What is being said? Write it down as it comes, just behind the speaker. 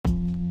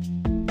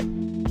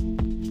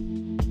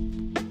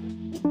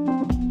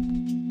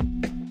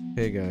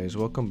Hey guys,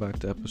 welcome back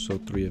to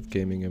episode 3 of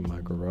Gaming in My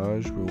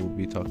Garage, where we'll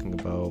be talking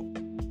about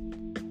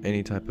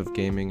any type of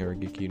gaming or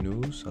geeky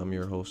news. I'm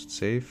your host,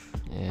 Safe.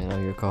 And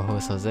I'm your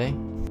co-host, Jose.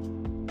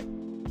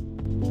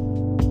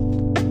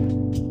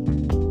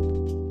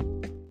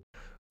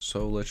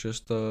 So let's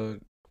just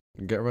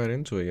get right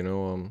into it.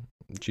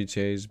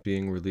 GTA is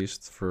being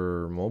released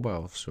for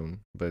mobile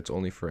soon, but it's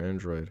only for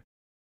Android,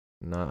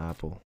 not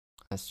Apple.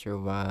 That's true,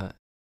 but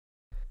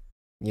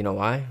you know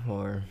why?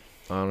 Or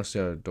Honestly,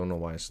 I don't know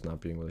why it's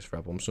not being released for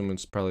Apple. I'm assuming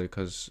it's probably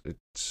because it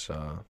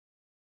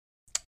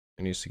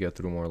needs to get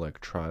through more like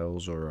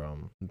trials or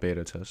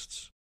beta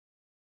tests,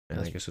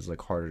 and I guess it's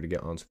like harder to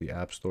get onto the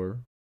App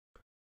Store.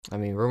 I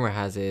mean, rumor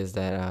has it is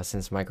that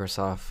since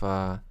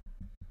Microsoft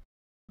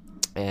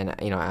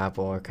and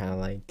Apple are kind of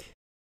like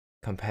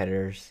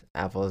competitors,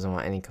 Apple doesn't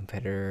want any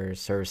competitor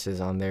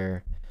services on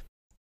their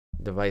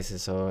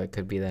devices, so it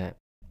could be that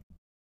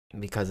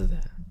because of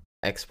the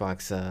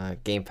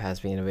Xbox Game Pass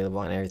being available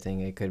on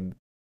everything, it could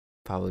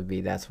probably be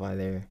that's why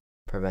they're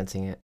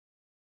preventing it.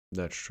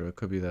 That's true. It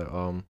could be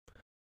that.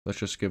 Let's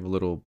just give a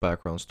little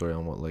background story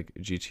on what like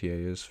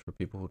GTA is for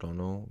people who don't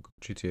know.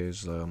 GTA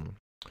is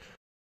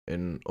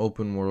an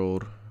open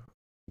world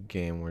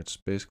game where it's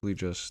basically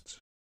just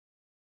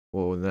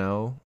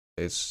now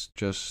it's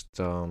just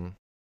a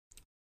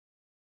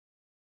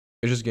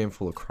game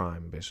full of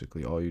crime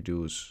basically. All you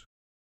do is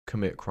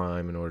commit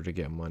crime in order to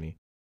get money.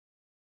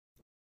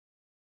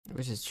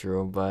 Which is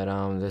true, but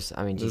there's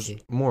There's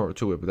more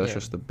to it, but that's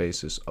just the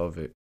basis of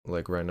it.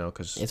 Like right now,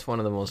 because it's one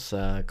of the most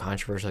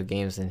controversial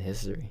games in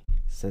history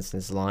since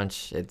its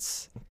launch.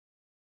 It's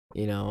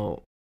again,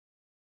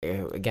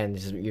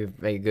 just you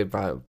make a good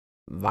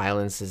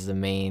violence is the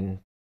main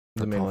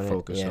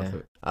focus of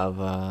it of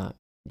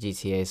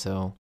GTA.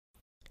 So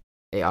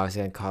it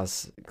obviously gonna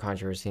cause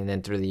controversy, and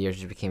then through the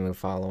years, it became a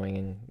following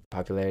and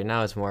popularity.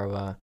 Now it's more of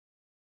a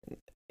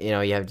you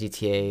have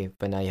GTA,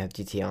 but now you have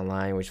GTA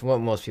Online, which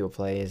what most people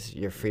play is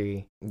you're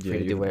free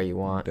to do whatever you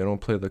want. They don't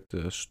play like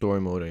the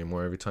story mode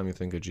anymore. Every time you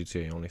think of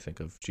GTA, you only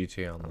think of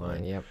GTA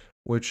Online. Yep.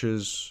 Which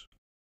is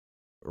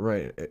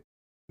right.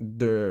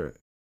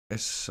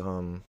 It's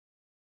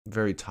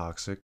very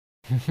toxic,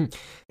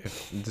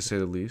 if to say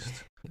the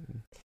least.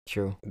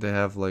 True. They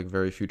have like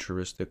very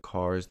futuristic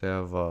cars. They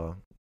have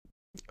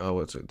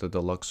what's it? The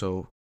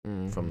Deluxo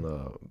from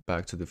the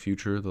Back to the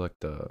Future, like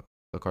the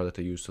car that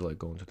they use to like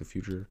go into the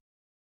future.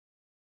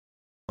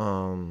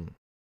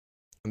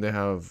 They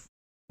have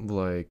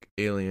like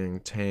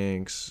alien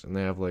tanks, and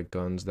they have like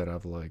guns that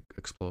have like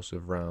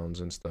explosive rounds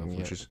and stuff,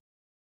 which is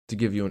to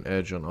give you an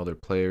edge on other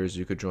players.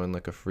 You could join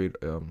like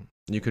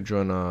you could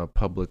join a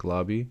public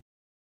lobby,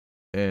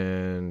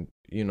 and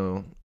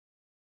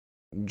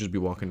just be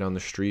walking down the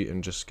street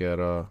and just get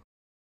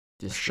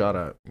shot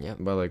at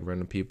by like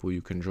random people.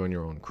 You can join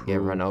your own crew.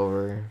 Get run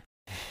over.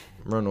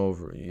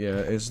 Yeah,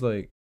 it's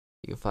like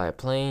you can fly a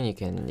plane. You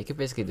can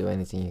basically do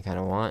anything you kind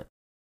of want.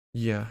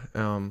 Yeah,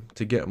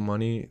 to get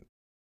money,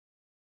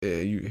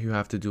 you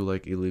have to do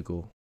like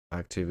illegal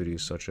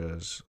activities such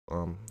as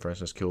for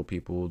instance, kill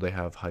people. They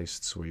have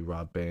heists where you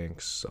rob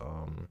banks,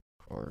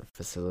 or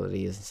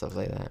facilities and stuff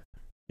like that.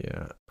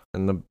 Yeah,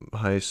 and the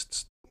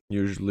heists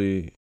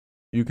usually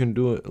you can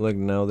do it like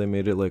now they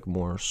made it like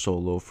more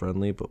solo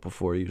friendly, but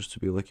before it used to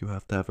be like you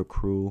have to have a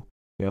crew.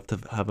 You have to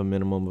have a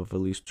minimum of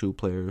at least 2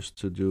 players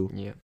to do.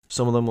 Yeah.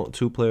 Some of them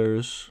 2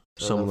 players,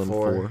 some of them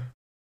 4. 4.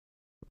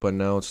 But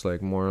now it's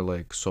like more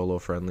like solo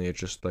friendly. It's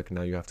just like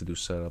now you have to do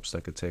setups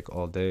that could take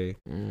all day.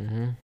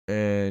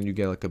 And you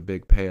get like a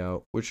big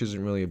payout, which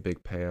isn't really a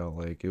big payout.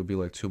 Like it would be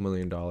like $2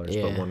 million,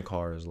 but one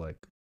car is like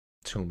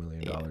 $2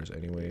 million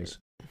anyways.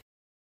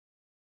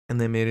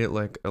 And they made it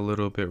like a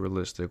little bit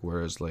realistic,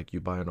 whereas like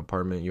you buy an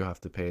apartment, you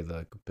have to pay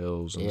the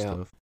bills and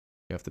stuff.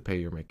 You have to pay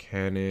your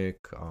mechanic.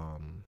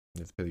 You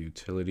have to pay the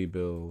utility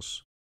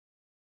bills.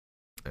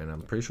 And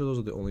I'm pretty sure those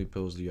are the only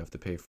bills that you have to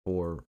pay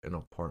for an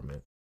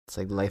apartment. It's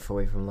like life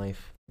away from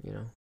life,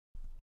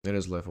 It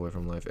is life away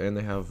from life, and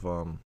they have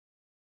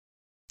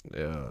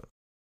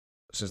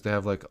since they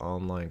have like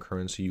online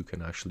currency, you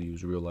can actually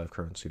use real life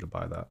currency to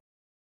buy that.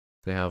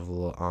 They have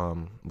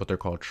what they're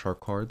called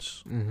shark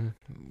cards,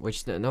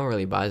 which no one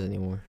really buys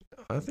anymore.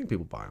 I think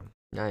people buy them.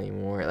 Not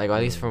anymore. Like at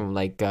least from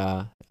like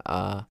now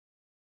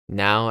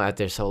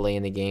after so late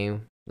in the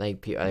game,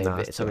 like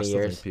so many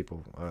years.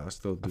 People, I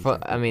still do.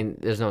 I mean,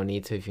 there's no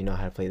need to if you know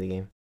how to play the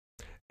game.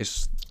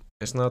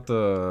 It's not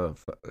that.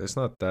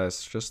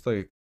 It's just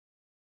like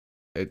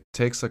it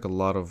takes like a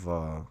lot of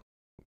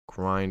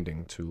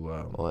grinding to.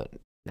 What?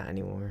 Not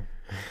anymore.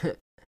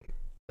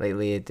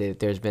 Lately,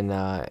 there's been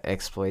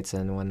exploits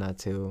and whatnot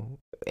too,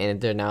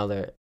 and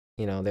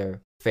they're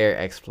fair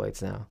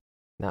exploits now.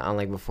 Not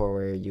unlike before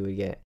where you would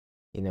get,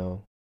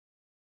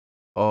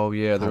 Oh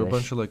yeah, there were a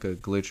punished. bunch of like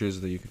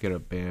glitches that you could get a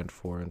ban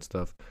for and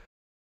stuff.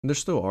 And there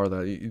still are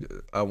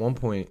that. At one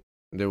point,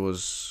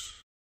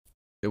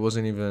 it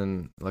wasn't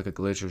even like a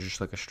glitch. It was just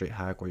like a straight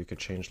hack where you could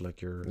change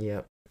like your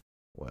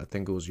well, I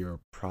think it was your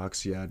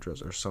proxy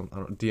address or some, I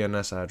don't,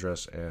 DNS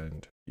address,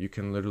 and you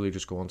can literally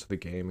just go into the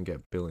game and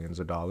get billions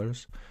of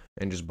dollars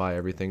and just buy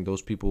everything.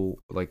 Those people,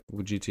 like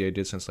what GTA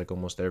did, since like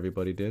almost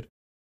everybody did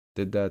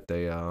that.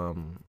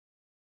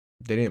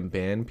 They didn't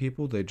ban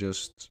people. They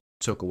just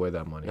took away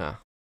that money. Yeah,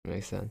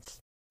 makes sense.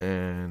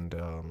 And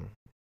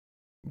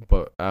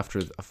but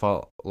after I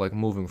felt like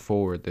moving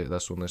forward,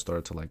 that's when they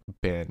started to like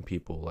ban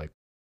people like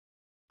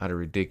at a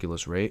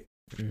ridiculous rate.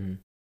 Mm-hmm.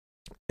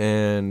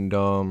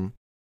 And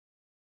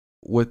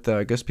with that,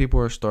 I guess people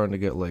are starting to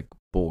get like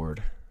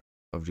bored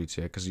of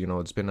GTA because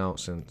it's been out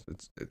since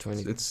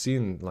it's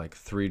seen like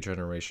 3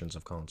 generations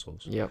of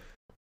consoles. Yep.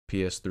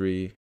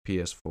 PS3,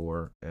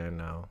 PS4, and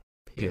now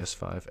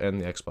PS5, and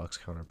the Xbox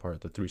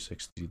counterpart, the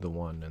 360, the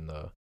One, and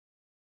the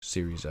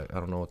Series X. I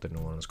don't know what the new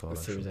one is called.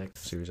 Series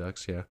X. Series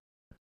X, yeah.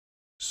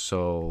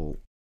 So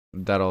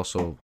that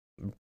also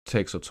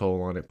takes a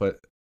toll on it,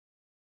 but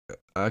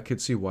I could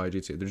see why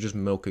GTA. They're just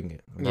milking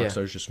it.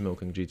 Rockstar's just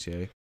milking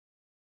GTA,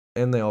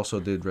 and they also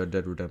did Red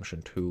Dead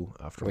Redemption 2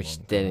 after,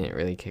 which didn't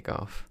really kick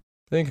off.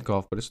 They didn't kick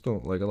off, but it's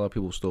still like a lot of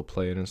people still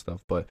play it and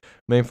stuff. But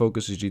main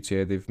focus is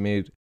GTA. They've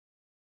made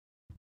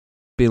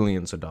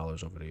billions of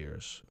dollars over the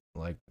years,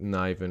 like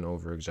not even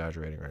over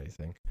exaggerating or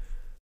anything.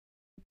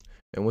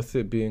 And with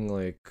it being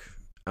like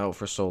out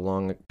for so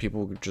long,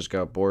 people just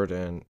got bored,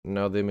 and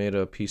now they made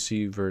a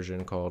PC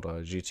version called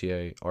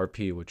GTA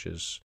RP, which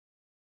is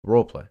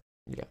roleplay.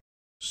 Yeah.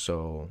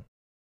 So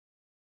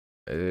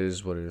it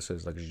is what it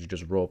is. Like you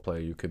just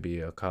roleplay. You could be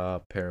a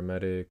cop,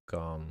 paramedic,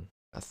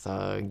 a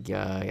thug,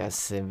 a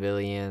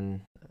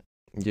civilian.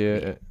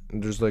 Yeah,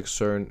 there's like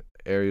certain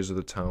areas of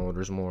the town where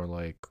there's more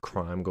like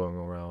crime going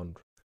around.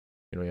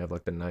 You have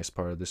like the nice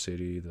part of the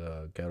city,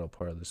 the ghetto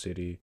part of the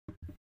city,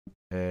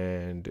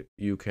 and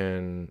you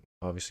can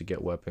obviously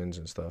get weapons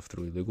and stuff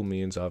through illegal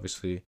means.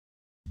 Obviously,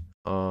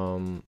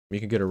 you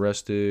can get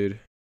arrested,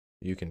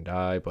 you can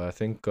die, but I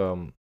think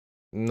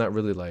not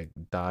really like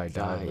die.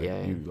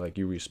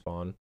 You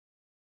respawn,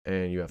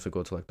 and you have to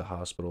go to like the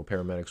hospital.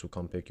 Paramedics will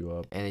come pick you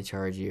up, and they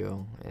charge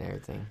you and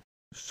everything.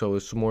 So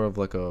it's more of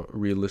like a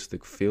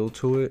realistic feel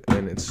to it,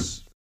 and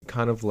it's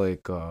kind of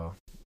like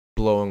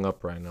blowing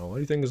up right now. What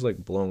do you think is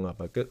like blowing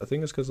up? I think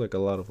it's because like a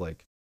lot of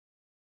like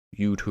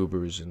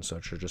YouTubers and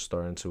such are just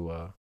starting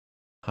to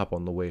hop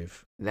on the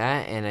wave.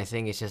 That, and I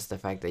think it's just the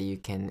fact that you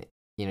can,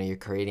 you're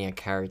creating a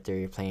character,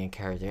 you're playing a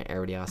character, and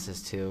everybody else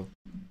is too,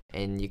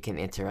 and you can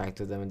interact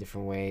with them in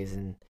different ways,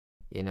 and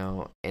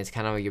it's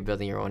kind of like you're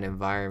building your own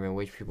environment,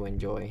 which people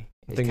enjoy.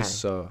 I think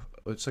it's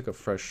like a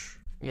fresh.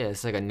 Yeah,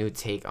 it's like a new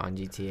take on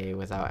GTA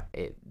without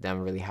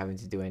them really having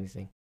to do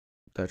anything.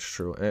 That's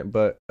true,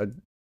 but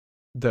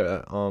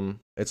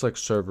it's like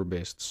server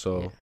based,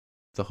 so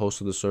the host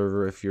of the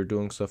server, if you're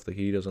doing stuff that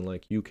he doesn't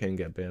like, you can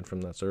get banned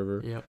from that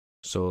server. Yep.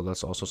 So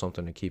that's also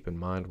something to keep in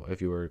mind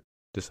if you were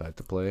decide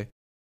to play.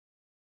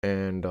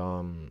 And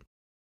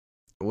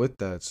with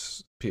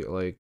that,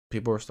 like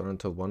people are starting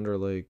to wonder,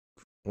 like,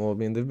 well, I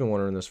mean, they've been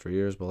wondering this for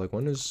years, but like,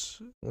 when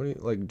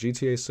like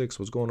GTA 6?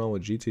 What's going on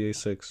with GTA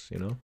 6?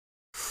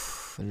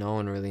 No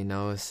one really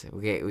knows.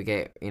 We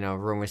get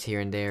rumors here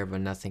and there,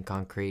 but nothing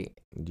concrete.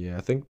 Yeah,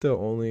 I think the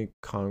only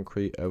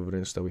concrete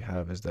evidence that we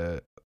have is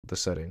that the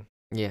setting.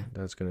 Yeah.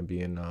 That's gonna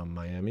be in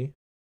Miami.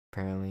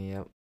 Apparently,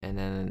 yep. And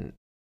then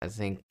I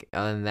think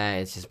other than that,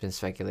 it's just been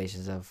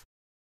speculations of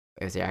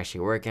if they're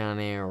actually working on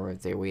it or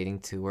if they're waiting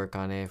to work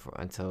on it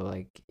until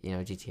like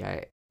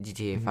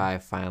GTA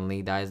 5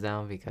 finally dies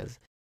down, because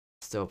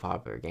it's still a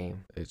popular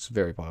game. It's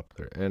very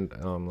popular, and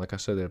like I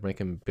said, they're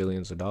making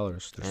billions of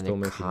dollars.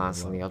 They're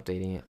constantly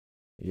updating it.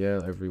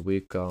 Yeah, every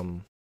week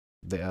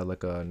they add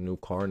like a new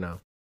car now.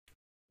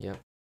 Yep.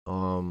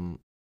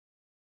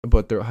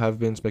 But there have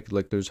been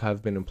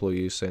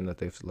employees saying that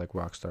they've like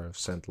Rockstar have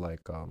sent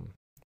like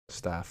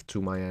staff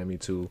to Miami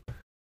to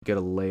get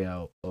a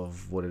layout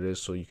of what it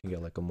is, so you can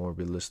get like a more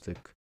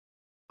realistic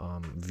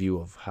view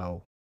of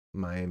how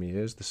Miami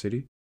is, the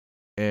city.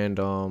 And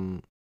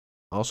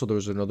also there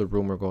was another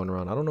rumor going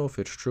around. I don't know if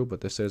it's true,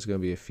 but they said it's gonna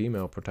be a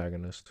female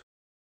protagonist.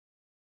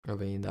 I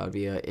mean, that would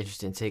be an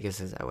interesting take.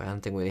 Since I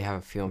don't think we have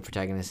a female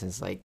protagonist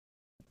since like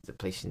the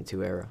PlayStation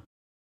 2 era.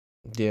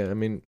 Yeah, I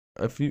mean,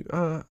 if you,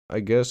 I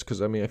guess,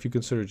 because I mean, if you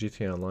consider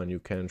GTA Online, you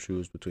can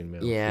choose between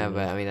male. Yeah,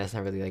 but I mean, that's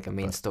not really like a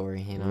main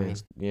story, what I mean?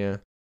 Yeah.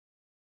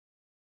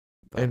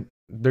 But, and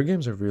their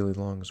games are really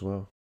long as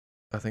well.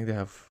 I think they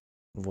have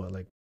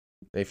like,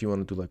 if you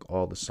want to do like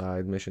all the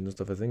side missions and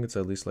stuff, I think it's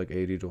at least like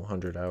 80 to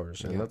 100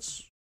 hours, and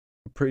that's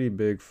pretty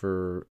big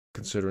for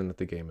considering that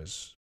the game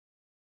has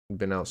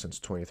been out since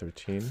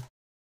 2013,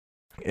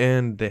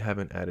 and they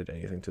haven't added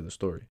anything to the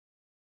story.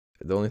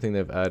 The only thing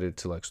they've added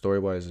to like story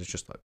wise is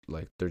just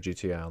like their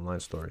GTA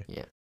Online story.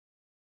 Yeah.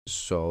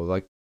 So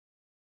like,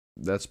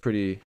 that's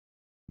pretty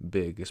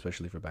big,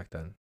 especially for back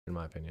then, in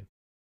my opinion.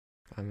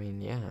 I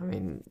mean, yeah. I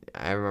mean,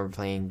 I remember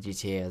playing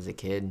GTA as a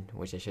kid,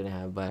 which I shouldn't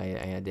have, but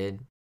I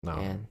did. No,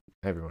 and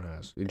everyone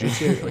has.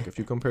 GTA, like if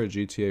you compare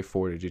GTA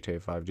 4 to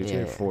GTA 5,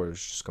 GTA 4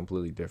 is just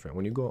completely different.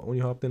 When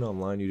you hopped in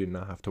online, you did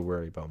not have to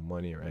worry about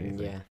money or anything.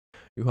 Yeah.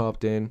 You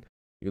hopped in,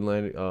 You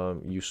land.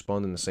 You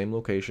spawn in the same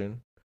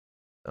location.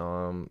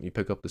 You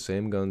pick up the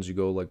same guns. You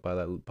go like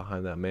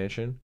behind that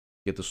mansion.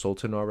 Get the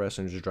Sultan RS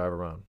and just drive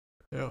around.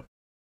 Yeah.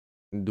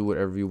 Do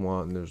whatever you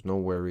want, and there's no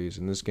worries.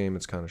 In this game,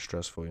 it's kind of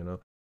stressful, you know.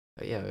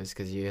 But yeah, it's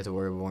because you have to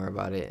worry more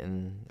about it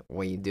and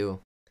what you do.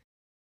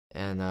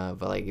 And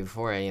but like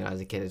before, as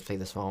a kid, I played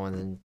the small ones,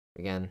 and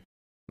again,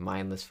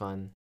 mindless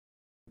fun.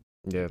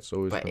 Yeah, it's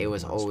always. But it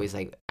was always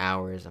like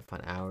hours of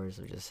fun, hours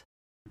of just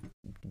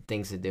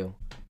things to do.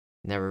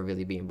 Never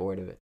really being bored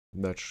of it.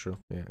 That's true.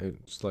 Yeah,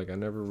 it's like I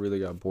never really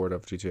got bored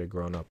of GTA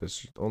growing up.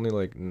 It's only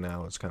like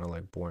now it's kind of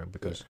like boring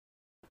because.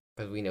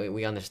 Because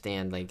we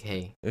understand like,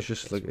 hey, it's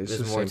just like it's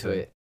there's the more same to thing.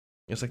 it.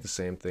 It's like the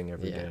same thing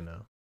every day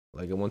now.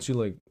 Like once you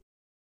like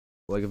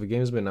if a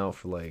game's been out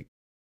for like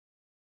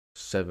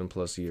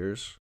 7+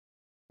 years,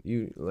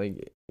 you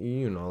like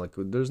like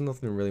there's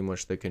nothing really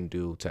much they can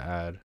do to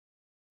add.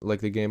 Like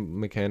the game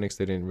mechanics,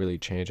 they didn't really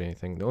change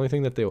anything. The only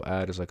thing that they'll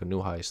add is like a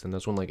new heist, and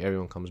that's when like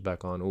everyone comes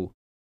back on. Ooh,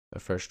 a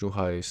fresh new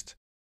heist.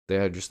 They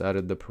had just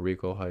added the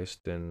Perico heist,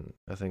 and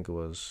I think it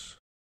was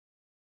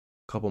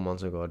a couple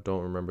months ago. I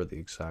don't remember the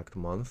exact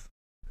month.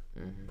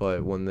 Mm-hmm.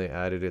 But when they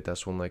added it,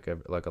 that's when like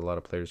a lot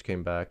of players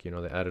came back. They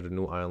added a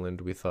new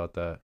island. We thought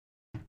that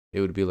it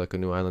would be like a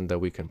new island that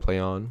we can play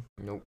on.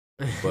 Nope.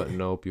 But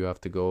nope, you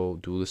have to go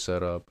do the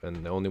setup,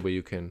 and the only way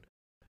you can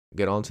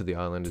get onto the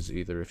island is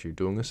either if you're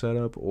doing a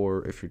setup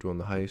or if you're doing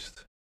the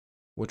heist,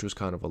 which was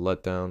kind of a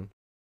letdown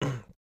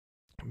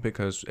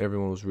because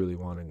everyone was really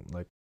wanting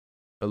like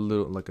a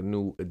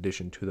new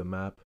addition to the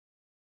map.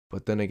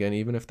 But then again,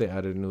 even if they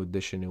added a new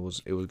addition, it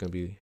was gonna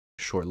be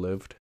short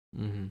lived.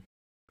 Mm-hmm.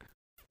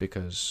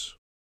 Because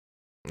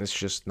it's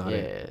just not.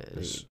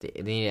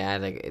 They need to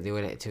add they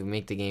would to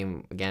make the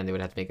game again. They would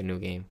have to make a new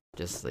game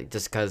just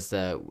because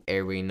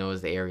everybody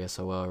knows the area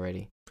so well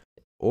already.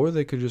 Or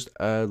they could just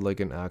add like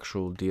an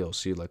actual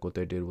DLC, like what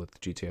they did with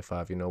GTA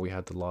 5. We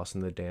had the Lost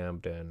and the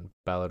Damned and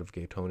Ballad of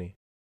Gay Tony.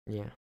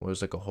 Yeah, where it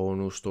was like a whole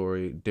new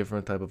story,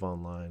 different type of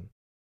online,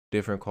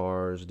 different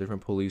cars,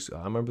 different police.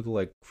 I remember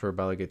for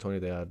Ballad of Gay Tony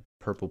they had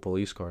purple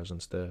police cars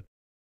instead.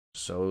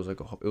 So it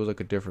was like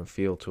a different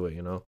feel to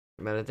it,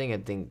 But I think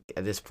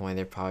at this point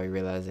they're probably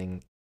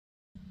realizing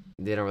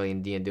they don't really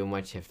need to do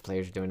much if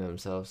players are doing it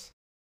themselves.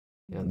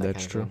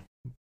 That's true.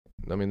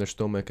 I mean, they're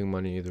still making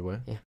money either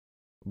way. Yeah.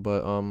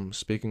 But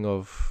speaking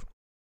of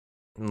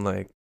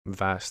like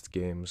vast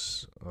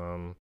games,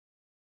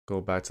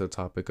 go back to the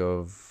topic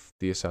of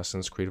the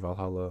Assassin's Creed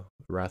Valhalla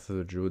Wrath of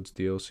the Druids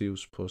DLC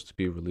was supposed to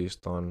be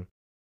released on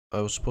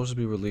April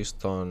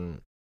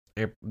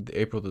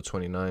the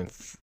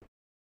 29th,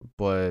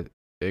 but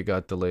it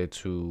got delayed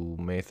to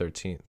May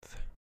 13th.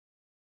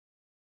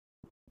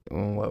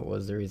 What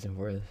was the reason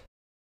for this?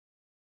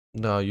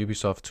 No,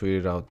 Ubisoft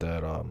tweeted out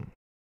that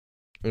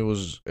it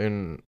was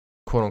in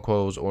quote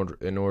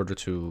unquote in order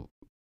to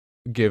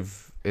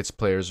give its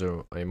players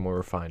a more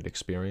refined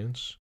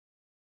experience.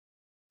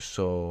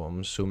 So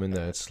I'm assuming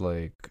that it's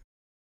like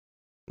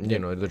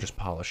they're just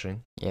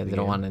polishing. Yeah, they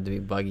don't want it to be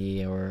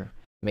buggy or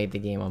make the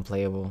game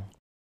unplayable,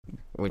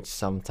 which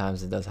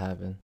sometimes it does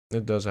happen.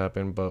 It does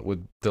happen, but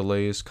with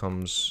delays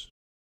comes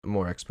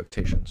more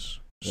expectations.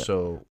 Yep.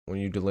 So when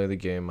you delay the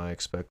game, I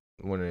expect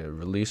when it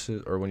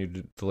releases, or when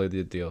you delay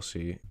the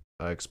DLC,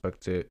 I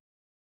expect it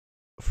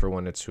for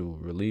when it's to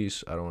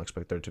release. I don't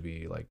expect there to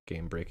be like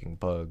game-breaking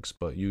bugs,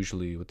 but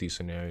usually with these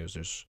scenarios,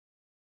 there's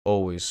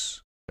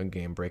always a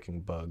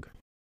game-breaking bug,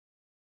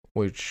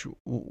 which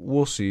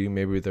we'll see.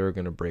 Maybe they're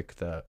gonna break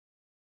that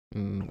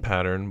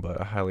pattern,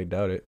 but I highly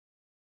doubt it.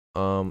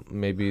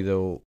 Maybe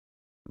they'll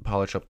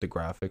polish up the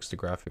graphics. The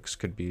graphics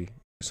could be,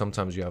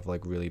 sometimes you have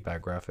like really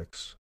bad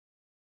graphics.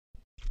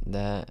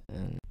 That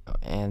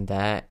and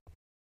that,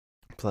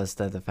 plus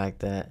the fact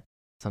that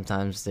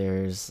sometimes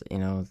there's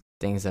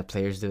things that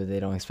players do they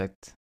don't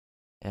expect,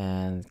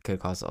 and could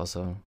cause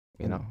also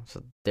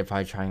so they're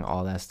probably trying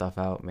all that stuff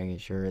out, making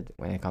sure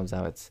when it comes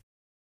out it's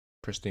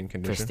pristine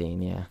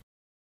condition. Yeah.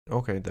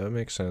 Okay, that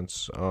makes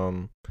sense.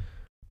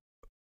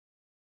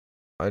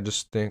 I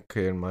just think,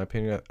 in my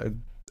opinion,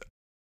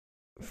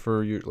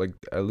 for you, like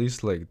at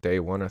least like day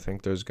one, I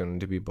think there's going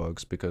to be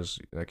bugs because,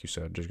 like you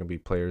said, there's going to be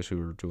players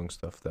who are doing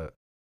stuff that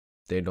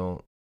they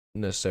don't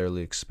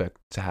necessarily expect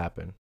to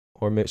happen,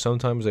 or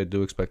sometimes they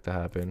do expect to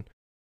happen,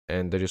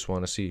 and they just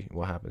want to see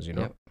what happens,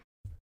 Yep.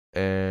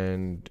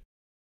 And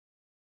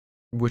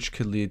which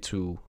could lead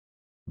to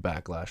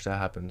backlash. That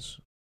happens.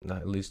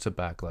 That leads to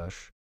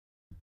backlash,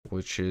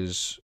 which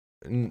is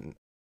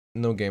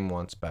no game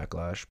wants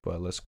backlash, but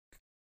let's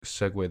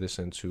segue this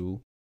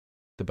into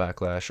the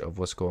backlash of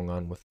what's going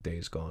on with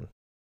Days Gone.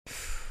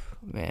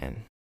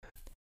 Man,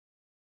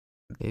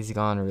 Days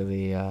Gone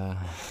really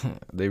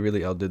they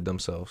really outdid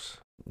themselves.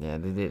 Yeah,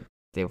 they did.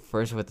 They were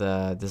first with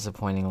a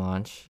disappointing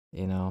launch,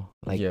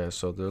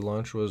 so their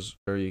launch was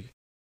very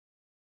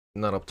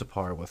not up to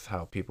par with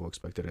how people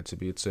expected it to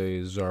be. It's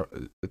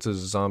a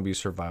zombie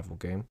survival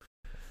game,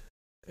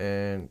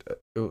 and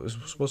it was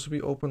supposed to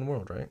be open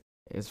world, right?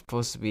 It's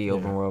supposed to be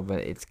open world,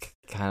 but it's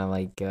kind of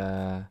like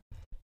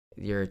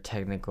your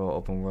technical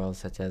open world,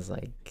 such as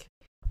like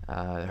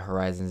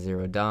Horizon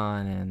Zero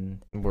Dawn,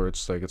 and where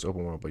it's like it's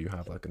open world, but you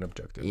have like an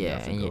objective.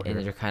 yeah,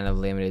 and you're kind of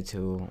limited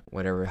to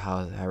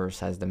however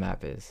size the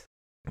map is.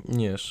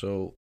 Yeah.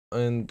 So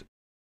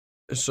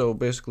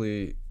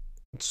basically,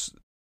 it's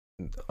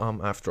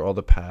after all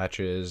the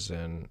patches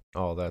and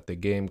all that, the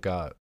game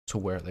got to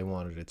where they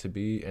wanted it to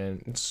be,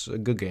 and it's a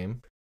good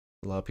game.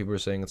 A lot of people are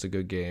saying it's a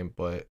good game,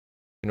 but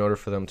in order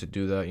for them to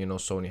do that,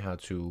 Sony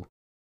had to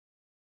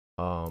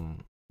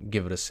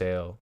give it a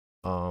sale,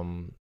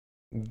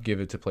 give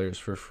it to players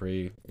for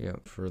free,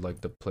 for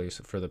like the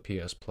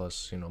PS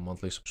Plus,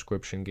 monthly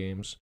subscription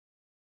games.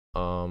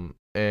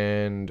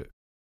 And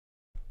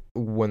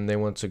when they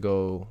went to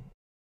go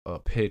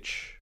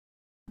pitch,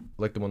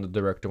 like the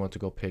director went to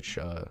go pitch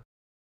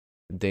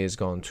Days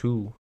Gone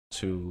 2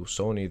 to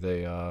Sony,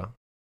 they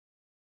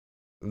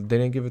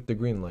didn't give it the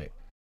green light.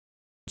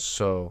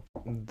 So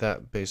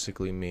that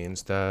basically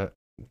means that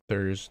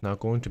there's not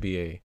going to be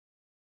a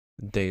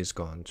Days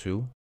Gone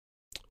 2.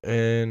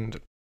 And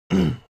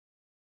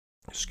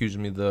excuse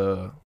me,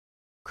 the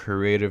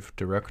creative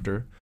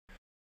director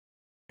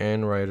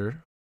and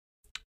writer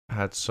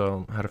had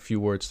a few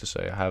words to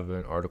say. I have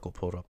an article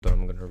pulled up that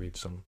I'm gonna read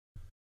some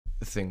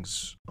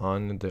things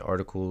on. The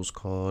article is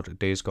called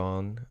Days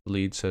Gone.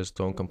 Lead says,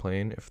 "Don't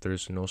complain if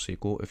there's no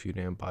sequel if you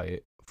didn't buy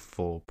it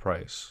full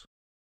price."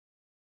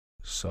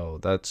 So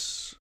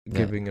that's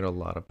giving it a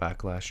lot of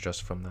backlash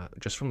just from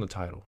the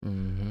title.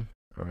 Mm-hmm.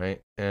 All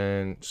right,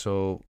 and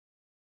so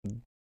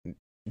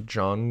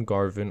John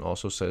Garvin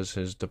also says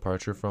his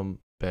departure from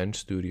Bend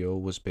Studio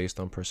was based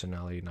on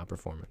personality, not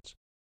performance.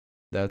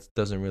 That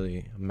doesn't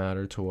really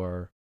matter to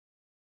our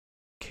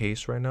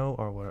case right now,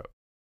 or what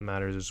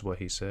matters is what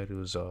he said. It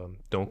was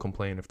don't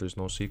complain if there's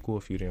no sequel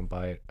if you didn't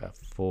buy it at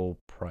full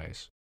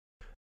price.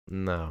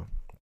 Now,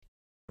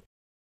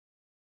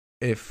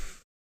 if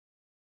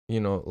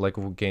like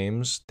with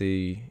games,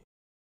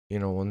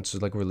 once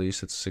it's like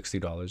released, it's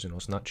 $60.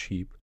 It's not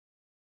cheap,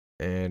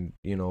 and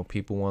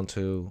people want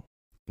to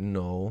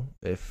know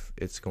if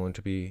it's going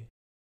to be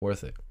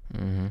worth it.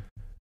 Mm-hmm.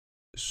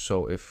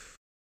 So if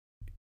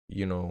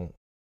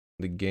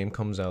the game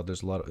comes out,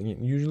 there's a lot of,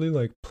 usually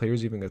like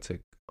players even get to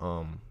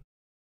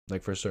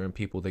like for certain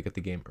people, they get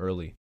the game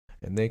early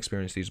and they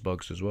experience these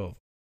bugs as well.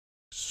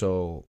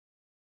 So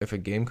if a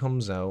game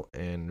comes out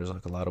and there's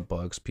like a lot of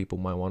bugs, people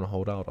might want to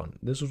hold out on.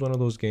 This was one of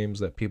those games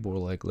that people were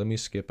like, let me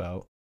skip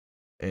out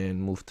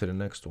and move to the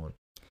next one.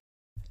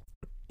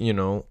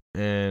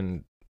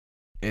 And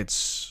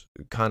it's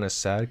kind of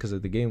sad because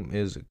the game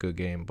is a good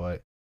game,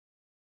 but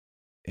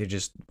it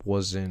just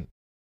wasn't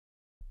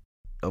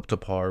up to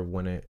par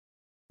when it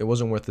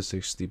wasn't worth the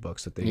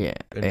 $60 that they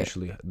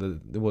initially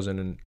it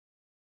wasn't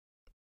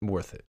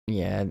worth it.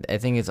 Yeah, I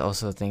think it's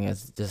also a thing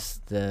as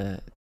just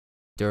there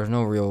was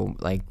no real,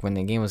 like, when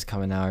the game was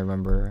coming out, I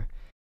remember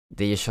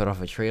they just showed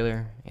off a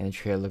trailer and the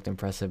trailer looked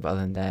impressive, but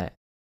other than that,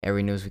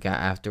 every news we got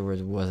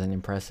afterwards wasn't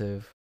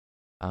impressive.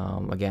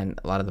 Again,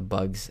 a lot of the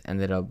bugs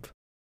ended up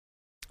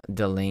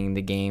delaying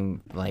the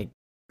game like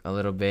a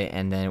little bit,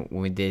 and then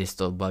when we did,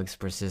 still bugs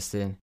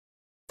persisted.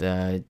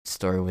 The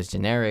story was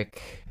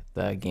generic.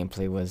 The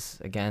gameplay was,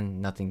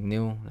 again, nothing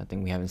new,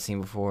 nothing we haven't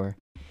seen before,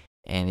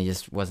 and it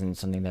just wasn't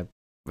something that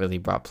really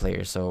brought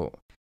players. So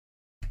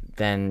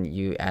then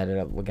you add it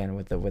up again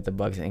with the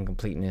bugs and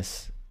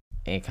incompleteness,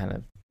 and it kind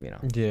of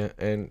Yeah,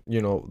 and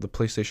the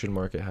PlayStation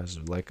market has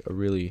like a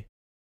really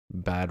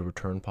bad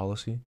return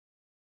policy,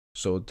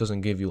 so it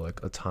doesn't give you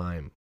like a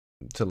time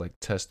to like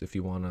test if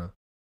you wanna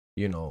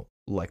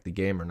like the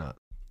game or not.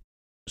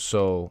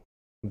 So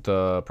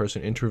the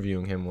person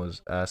interviewing him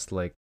was asked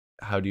like,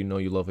 how do you know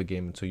you love a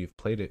game until you've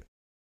played it?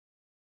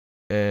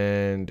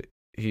 And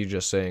he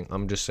said,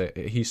 I'm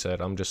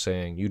just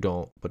saying you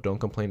don't, but don't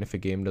complain if a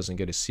game doesn't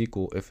get a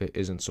sequel if it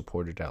wasn't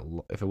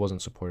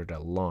supported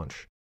at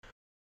launch.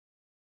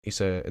 He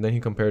said, and then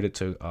he compared it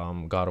to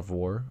God of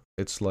War.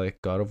 It's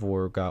like God of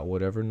War got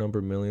whatever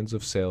number millions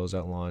of sales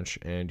at launch,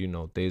 and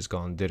Days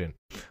Gone didn't.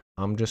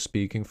 I'm just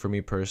speaking for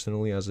me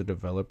personally as a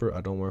developer.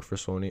 I don't work for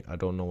Sony. I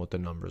don't know what the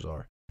numbers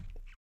are.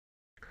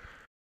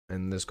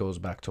 And this goes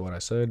back to what I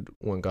said.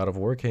 When God of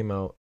War came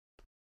out,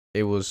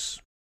 it was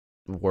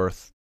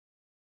worth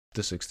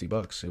the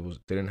 $60.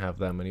 They didn't have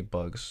that many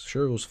bugs.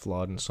 Sure, it was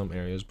flawed in some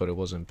areas, but it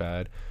wasn't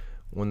bad.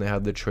 When they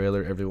had the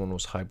trailer, everyone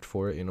was hyped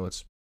for it.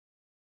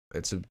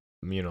 It's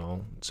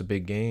a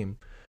big game,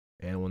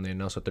 and when they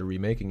announced that they're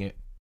remaking it,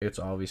 it's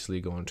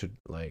obviously going to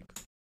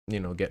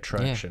get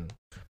traction.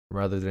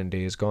 Rather than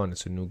Days Gone,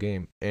 it's a new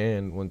game.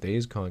 And when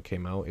Days Gone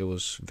came out, it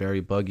was very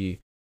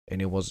buggy,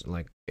 and it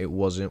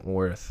wasn't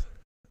worth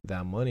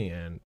that money.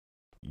 And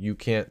you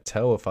can't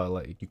tell if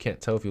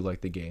you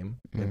like the game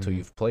until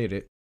you've played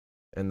it.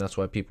 And that's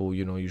why people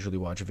usually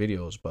watch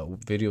videos, but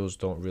videos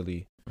don't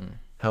really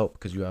help,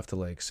 because you have to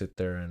like sit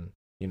there and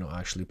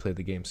actually play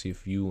the game, see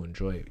if you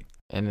enjoy it.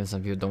 And then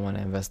some people don't want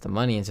to invest the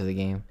money into the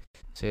game,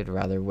 so you'd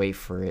rather wait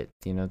for it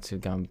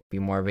to be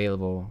more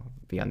available,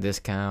 be on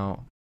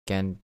discount,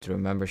 again through a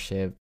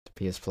membership to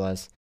PS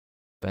Plus.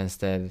 But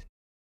instead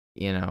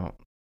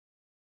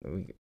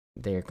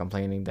they're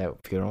complaining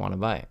that people don't want to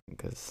buy it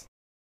because,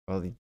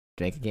 well,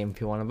 make a game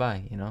people want to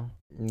buy.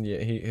 Yeah,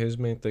 his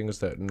main thing is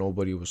that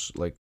nobody was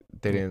like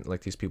they didn't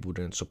like these people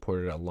didn't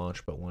support it at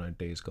launch, but when a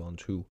Days Gone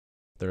 2,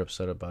 they're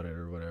upset about it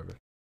or whatever.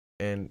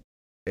 And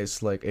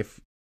it's like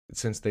if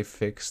since they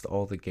fixed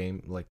all the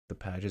game like the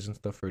patches and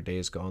stuff for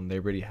Days Gone, they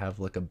already have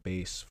like a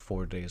base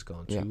for Days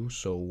Gone 2. Yeah.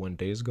 So when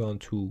Days Gone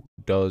 2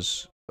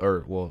 does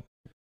or well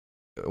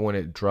when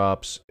it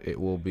drops, it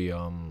will be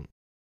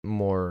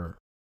more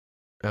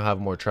it'll have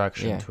more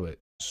traction Yeah. to it.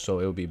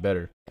 So it'll be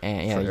better.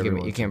 And for you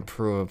everyone can to-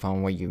 improve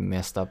upon what you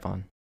messed up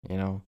on.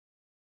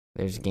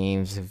 There's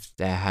games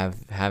that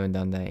haven't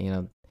done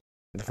that.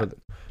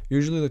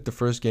 Usually like the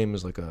first game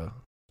is like a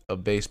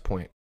base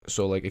point,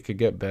 so like it could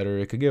get better,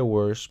 it could get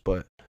worse,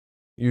 but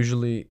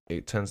usually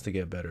it tends to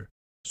get better.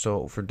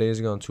 So for Days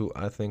Gone 2,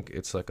 I think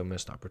it's like a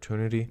missed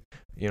opportunity.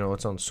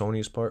 It's on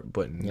Sony's part,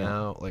 but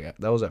now like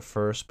that was at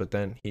first, but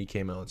then he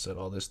came out and said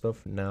all this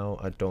stuff. Now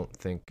I don't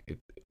think it,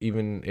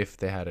 even if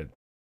they had a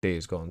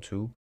Days Gone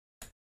 2,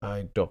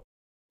 I don't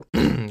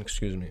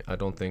excuse me, I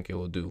don't think it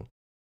will do.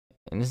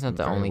 And it's not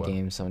the Very only well.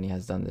 game Sony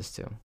has done this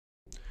to.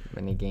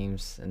 Many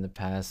games in the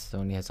past,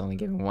 Sony has only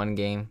given one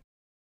game,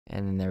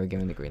 and then never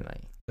given the green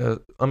light.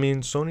 I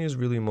mean, Sony is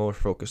really more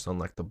focused on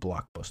like the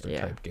blockbuster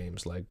Yeah. type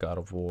games like God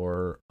of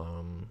War,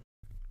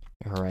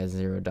 Horizon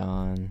Zero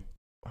Dawn,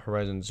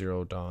 Horizon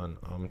Zero Dawn,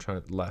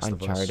 Uncharted, Last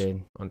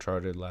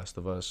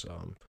of Us,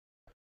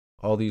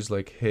 all these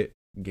like hit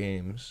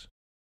games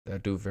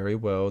that do very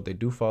well. They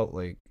do follow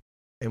like,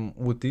 and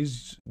with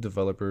these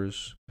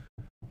developers,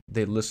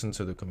 they listen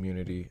to the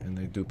community and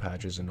they do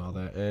patches and all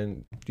that,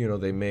 and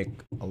they make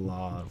a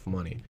lot of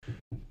money.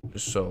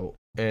 So,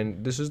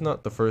 and this is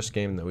not the first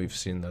game that we've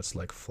seen that's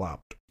like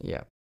flopped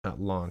Yeah. at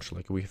launch.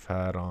 Like we've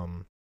had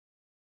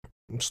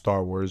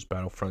Star Wars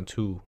Battlefront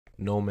 2,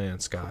 No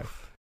Man's Sky,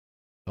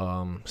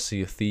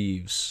 Sea of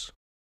Thieves,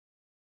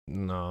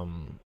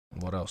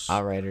 what else?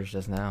 Outriders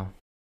just now.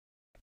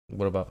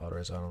 What about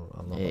Outriders? I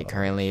don't know. It about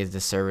currently is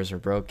the servers are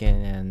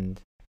broken,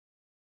 and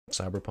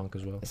Cyberpunk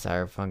as well.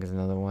 Cyberpunk is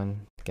another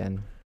one.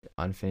 Again,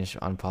 unfinished,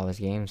 unpolished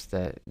games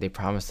that they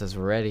promised us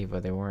were ready,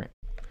 but they weren't.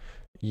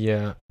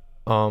 Yeah.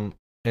 And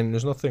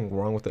there's nothing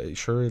wrong with it.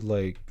 Sure,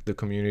 like the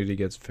community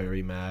gets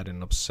very mad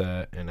and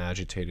upset and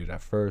agitated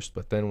at first,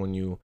 but then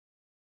when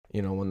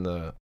when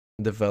the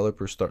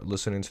developers start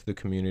listening to the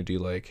community,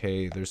 like,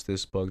 hey, there's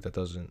this bug that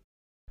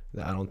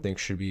I don't think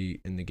should be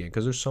in the game,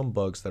 because there's some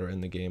bugs that are in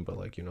the game, but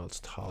like it's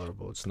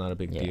tolerable. It's not a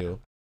big deal.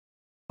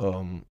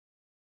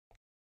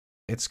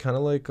 It's kind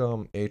of like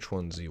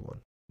H1Z1,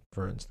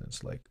 for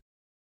instance, like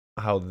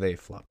how they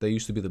flopped. They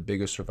used to be the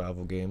biggest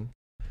survival game,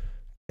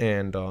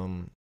 and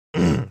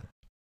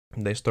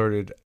they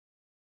started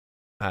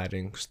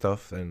adding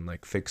stuff and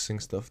like fixing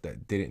stuff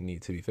that didn't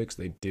need to be fixed.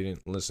 They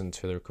didn't listen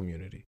to their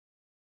community.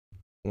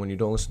 When you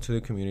don't listen to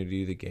the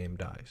community, the game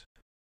dies.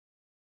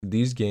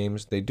 These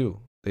games, they did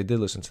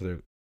listen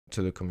to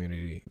the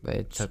community. But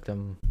it took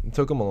them. It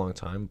took them a long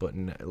time, but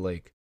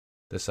like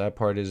the sad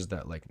part is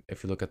that like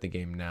if you look at the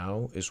game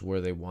now, is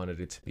where they wanted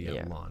it to be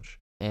at launch.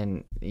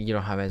 And you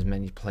don't have as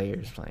many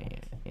players playing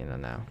it,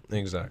 now.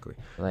 Exactly.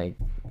 Like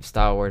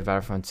Star Wars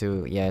Battlefront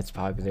 2, yeah, it's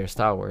popular.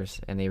 Star Wars,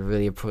 and they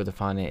really improved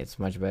upon it. It's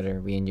much better.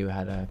 We and you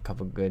had a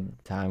couple good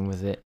time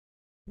with it,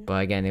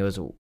 but again, it was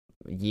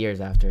years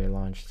after it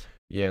launched.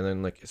 Yeah, and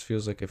then like it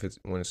feels like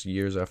when it's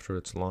years after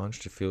it's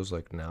launched, it feels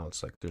like now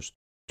it's like there's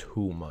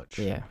too much.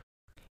 Yeah,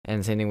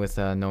 and same thing with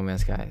No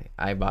Man's Sky.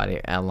 I bought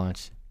it at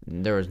launch.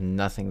 There was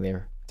nothing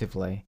there to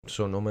play.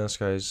 So No Man's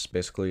Sky is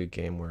basically a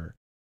game where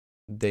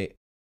they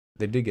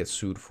did get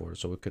sued for it,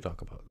 so we could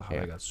talk about how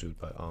they got sued.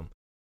 But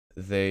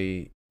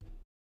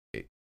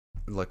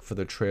like for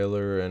the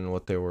trailer and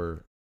what they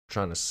were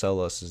trying to sell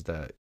us is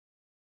that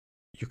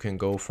you can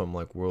go from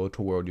like world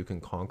to world. You can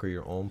conquer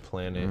your own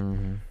planet,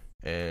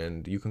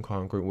 and you can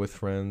conquer it with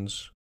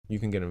friends. You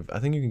can I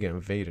think you can get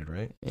invaded,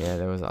 right? Yeah,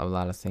 there was a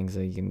lot of things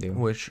that you can do.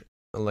 Which,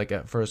 like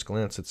at first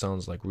glance, it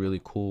sounds like really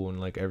cool, and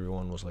like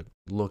everyone was like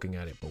looking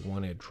at it. But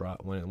when it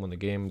dropped, when the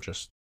game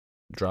just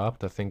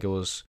dropped, I think it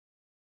was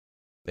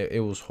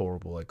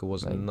horrible. Like it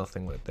was like,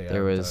 nothing that they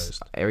there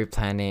advertised. Was every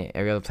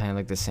other planet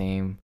looked the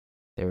same.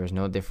 There was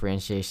no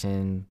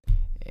differentiation,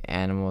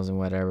 animals and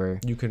whatever.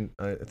 You can,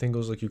 I think it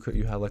was like you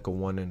had like a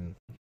 1 in,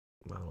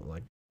 I don't know,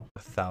 like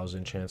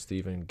 1,000 chance to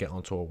even get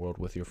onto a world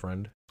with your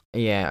friend.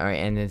 Yeah, all right,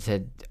 and it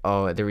said,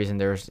 the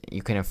reason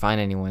you couldn't find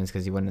anyone is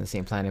because you weren't on the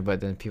same planet. But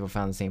then people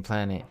found the same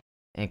planet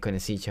and couldn't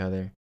see each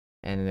other,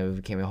 and it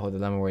became a whole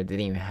dilemma where they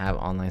didn't even have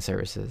online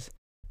services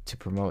to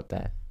promote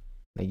that.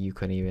 Like you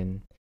couldn't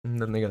even. And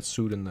then they got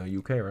sued in the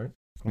UK, right?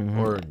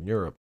 Or in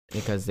Europe.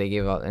 Because they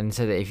gave out and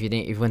said that if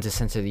you went to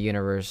center the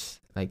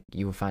universe, like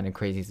you would find a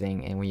crazy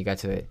thing, and when you got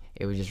to it,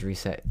 it would just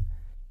reset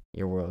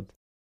your world.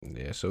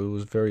 Yeah, so it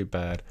was very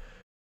bad.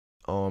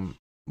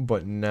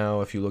 But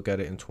now if you look at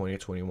it in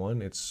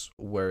 2021, it's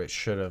where it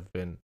should have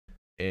been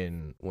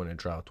when it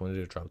dropped. When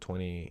did it drop?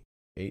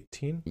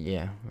 2018?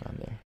 Yeah, around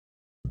there.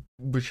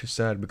 Which is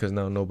sad because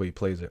now nobody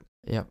plays it.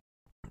 Yep.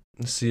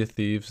 Sea of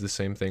Thieves, the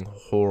same thing.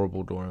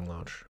 Horrible during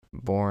launch.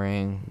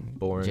 Boring.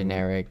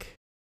 Generic.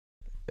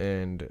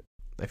 And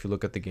if you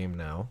look at the game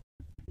now,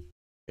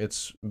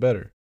 it's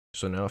better.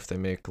 So now if they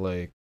make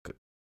like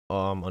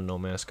a No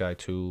Man's Sky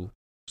 2,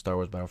 Star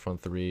Wars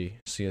Battlefront 3,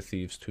 Sea of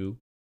Thieves 2,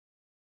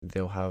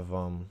 they'll have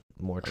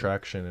more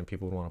traction and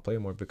people would want to play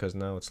more because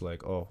now it's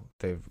like, oh,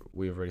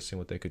 we've already seen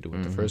what they could do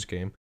with the first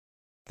game.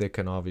 They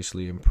can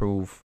obviously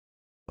improve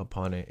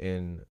upon it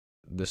in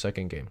the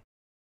second game.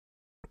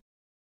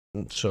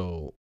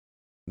 So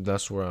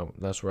that's where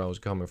I was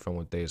coming from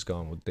with Days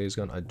Gone. With Days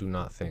Gone, I do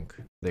not think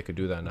they could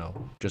do that now,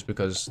 just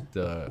because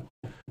the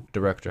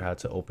director had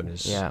to open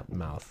his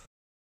mouth.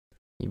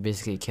 You're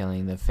basically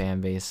killing the fan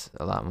base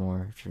a lot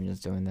more if you're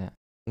just doing that.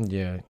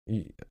 Yeah,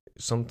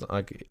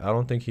 I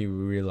don't think he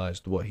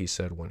realized what he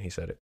said when he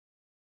said it.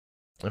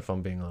 If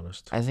I'm being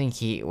honest, I think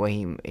he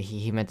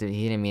meant to.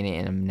 He didn't mean it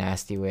in a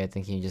nasty way. I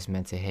think he just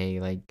meant to, hey,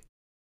 like,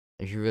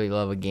 if you really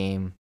love a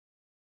game,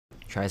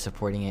 try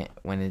supporting it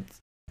when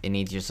it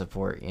needs your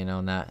support. You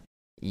know, not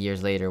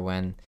years later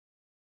when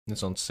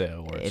it's on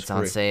sale or it's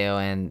on sale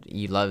and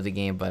you love the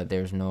game, but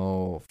there's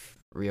no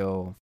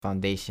real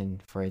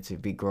foundation for it to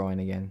be growing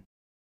again.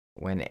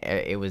 When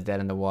it was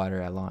dead in the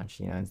water at launch,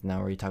 you know, and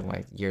now we're talking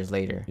like years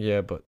later. Yeah,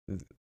 but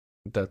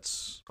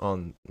that's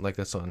on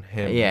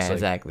him. Yeah, like,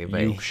 exactly.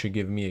 But you should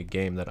give me a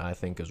game that I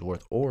think is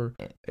worth, or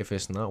if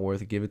it's not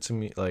worth, give it to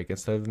me. Like,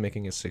 instead of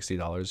making it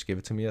 $60, give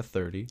it to me at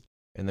 $30,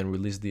 and then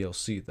release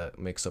DLC that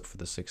makes up for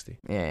the $60.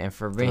 Yeah, and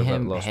for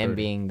him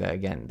being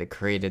the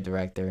creative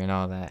director and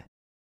all that,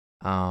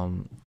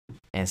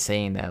 and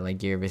saying that,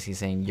 like, you're basically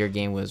saying your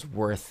game was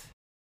worth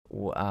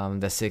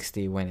the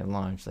 60 when it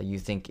launched. Like, you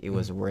think it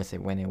was worth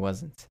it when it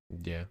wasn't.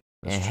 Yeah.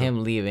 And true.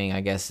 Him leaving,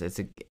 I guess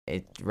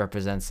it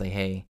represents like,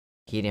 hey,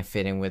 he didn't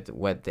fit in with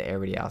what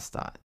everybody else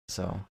thought.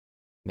 So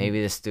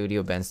maybe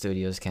the Bend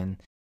Studios can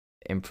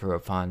improve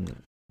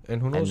upon.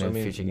 And who knows? I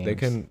mean, they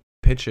can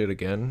pitch it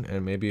again,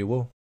 and maybe it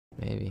will.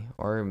 Maybe,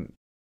 or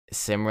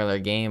similar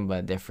game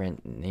but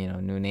different. You know,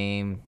 new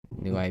name,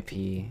 new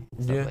IP.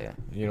 Stuff like that.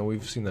 You know,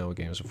 we've seen that with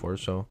games before,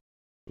 so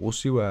we'll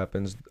see what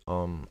happens.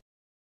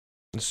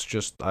 It's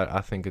just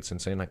I think it's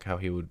insane like how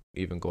he would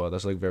even go out.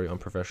 That's like very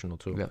unprofessional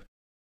too. Yeah.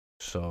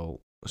 So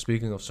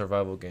speaking of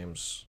survival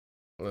games,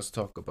 let's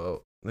talk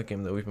about the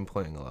game that we've been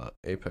playing a lot,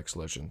 Apex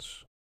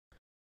Legends.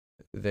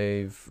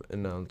 They've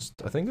announced,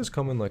 I think it's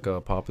coming like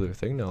a popular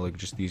thing now, like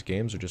just these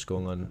games are just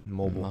going on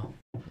mobile.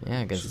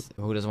 Yeah, because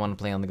who doesn't want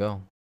to play on the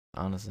go,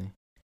 honestly?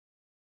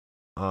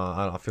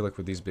 I feel like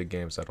with these big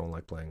games, I don't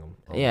like playing them.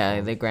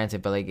 Yeah, they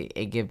granted, but like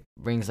it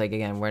brings like,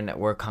 again,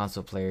 we're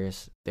console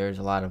players. There's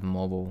a lot of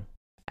mobile,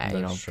 you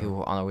know, true.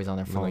 People are always on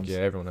their phones. Like,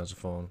 yeah, everyone has a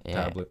phone,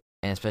 tablet.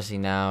 And especially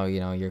now, you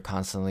know,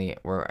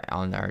 we're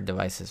on our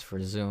devices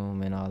for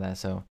Zoom and all that.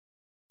 So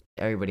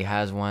everybody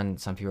has one.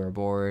 Some people are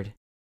bored.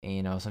 And,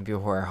 you know, some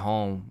people who are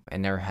home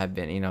and never have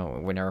been, you know,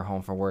 were never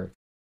home from work.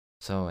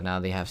 So now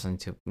they have something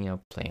to, you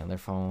know, play on their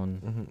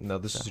phone. Mm-hmm. Now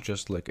this is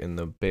just like in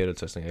the beta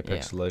testing.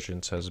 Apex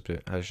Legends has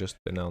just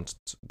announced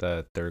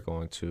that they're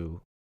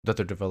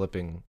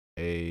developing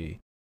a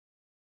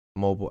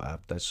mobile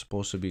app that's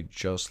supposed to be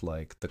just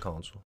like the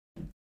console.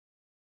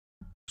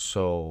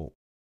 So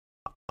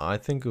I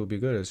think it would be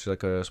good. It's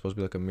like supposed to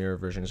be like a mirror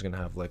version. It's gonna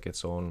have like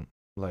its own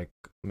like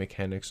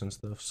mechanics and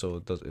stuff.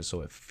 So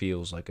it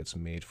feels like it's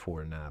made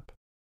for an app.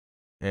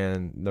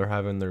 And they're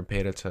having their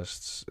beta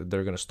tests.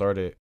 They're gonna start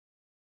it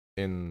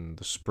in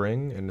the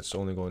spring, and it's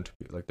only going to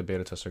be like the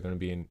beta tests are going to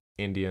be in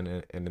India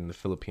and in the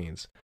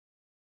Philippines.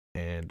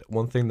 And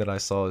one thing that I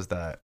saw is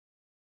that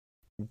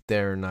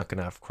they're not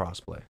gonna have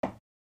crossplay,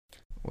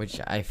 which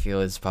I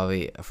feel is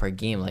probably for a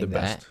game like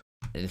that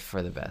is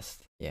for the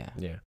best. Yeah,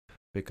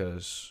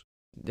 because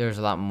there's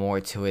a lot more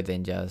to it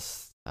than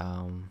just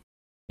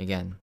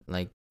again,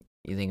 like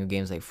you think of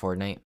games like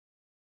Fortnite,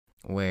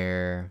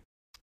 where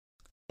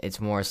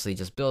it's mostly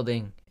just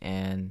building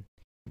and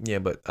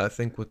but I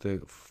think with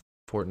the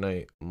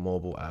Fortnite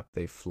mobile app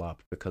they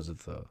flopped because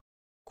of the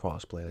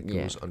crossplay. Like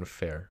it was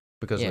unfair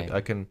because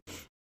like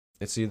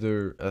it's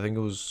either I think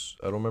it was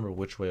I don't remember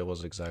which way it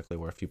was exactly,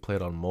 where if you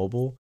played on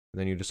mobile and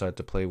then you decide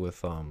to play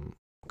with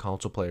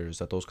console players,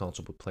 that those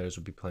console players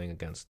would be playing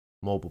against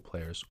mobile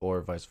players,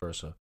 or vice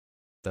versa,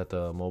 that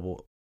the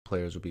mobile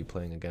players would be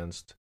playing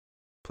against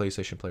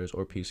PlayStation players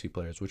or PC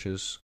players, which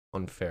is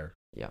unfair.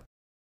 Yeah,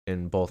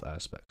 in both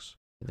aspects.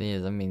 It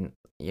is. I mean,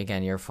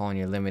 again, your phone,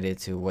 you're limited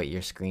to what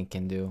your screen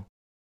can do.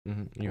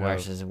 Mm-hmm.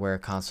 Versus where a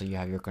console, you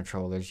have your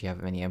controllers, you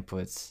have many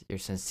inputs, your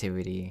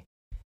sensitivity,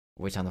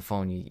 which on the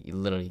phone you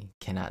literally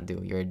cannot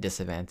do. You're at a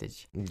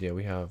disadvantage. Yeah,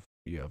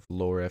 you have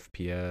lower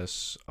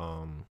FPS.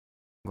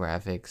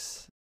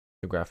 Graphics.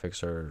 The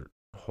graphics are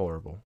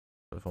horrible.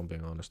 If I'm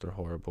being honest, they're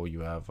horrible.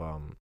 You have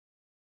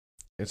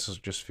it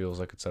just feels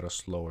like it's at a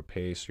slower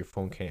pace. Your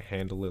phone can't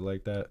handle it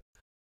like that.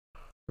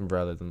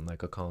 Rather than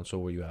like a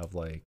console where you have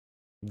like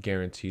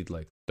guaranteed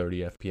like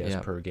 30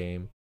 FPS per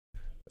game,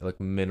 like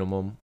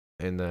minimum,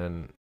 and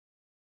then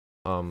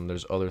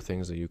there's other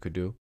things that you could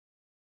do.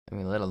 I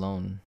mean, let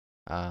alone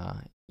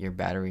your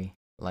battery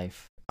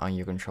life on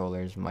your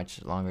controller is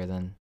much longer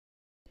than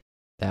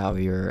that of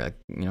your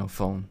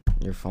phone.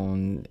 your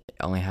phone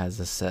only has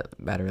a set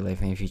battery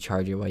life, and if you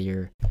charge it while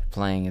you're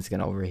playing, it's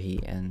gonna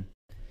overheat and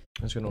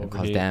It's gonna cause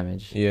overheat.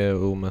 damage. Yeah, it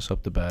will mess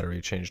up the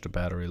battery, change the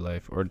battery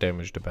life, or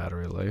damage the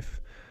battery life.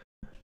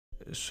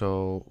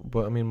 So,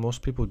 but I mean,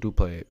 most people do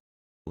play it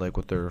like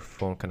with their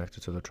phone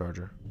connected to the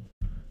charger.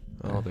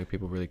 I don't think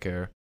people really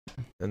care.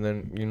 And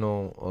then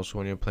also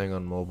when you're playing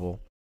on mobile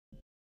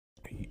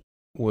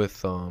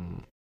with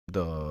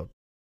the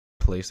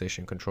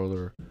PlayStation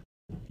controller,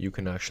 you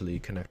can actually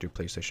connect your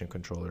PlayStation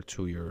controller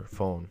to your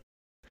phone,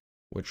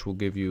 which does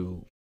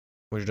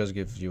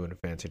give you an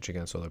advantage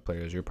against other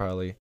players. You're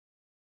probably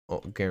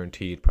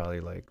guaranteed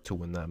like to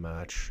win that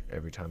match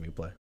every time you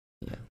play.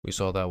 Yeah. We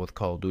saw that with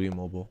Call of Duty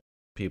Mobile.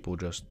 People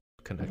just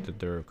connected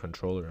their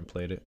controller and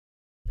played it,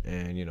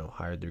 and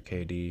hired their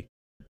KD,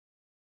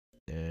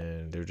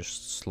 and they're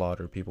just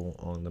slaughter people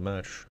on the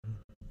match.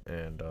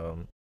 And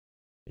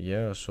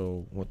yeah,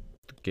 so with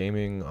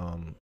gaming,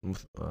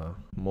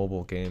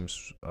 mobile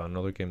games,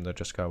 another game that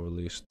just got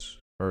released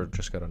or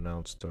just got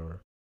announced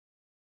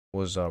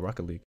was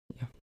Rocket League.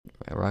 Yeah,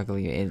 Rocket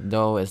League.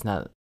 Though it's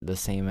not the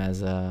same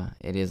as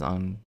it is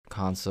on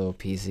console,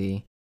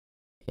 PC.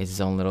 It's its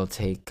own little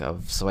take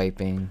of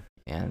swiping,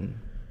 and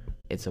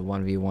it's a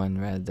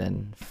 1v1 rather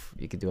than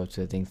you could do up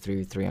to I think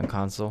 3v3 on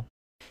console.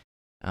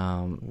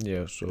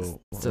 Yeah,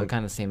 so still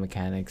kind of same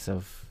mechanics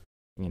of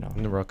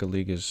the Rocket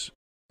League is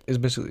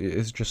basically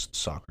it's just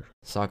soccer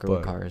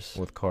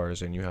with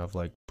cars. And you have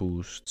like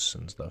boosts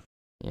and stuff.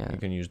 Yeah, you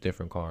can use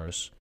different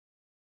cars.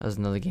 That was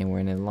another game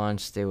when it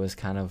launched, it was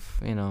kind of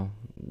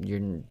you're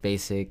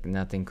basic,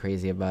 nothing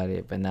crazy about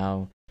it. But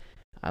now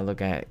I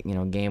look at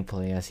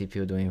gameplay, I see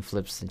people doing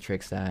flips and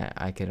tricks that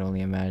I could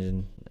only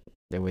imagine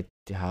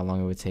how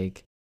long it would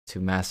take to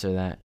master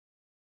that.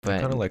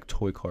 But kind of like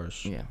toy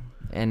cars. Yeah,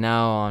 and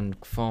now on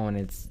phone,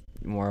 it's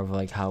more of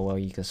like how well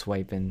you can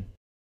swipe and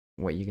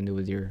what you can do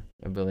with your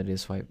ability to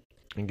swipe.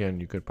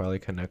 Again, you could probably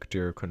connect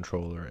your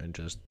controller and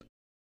just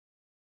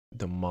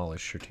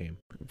demolish your team.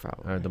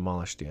 Probably. Or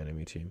demolish the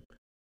enemy team.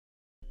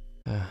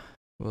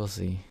 We'll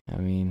see. I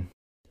mean,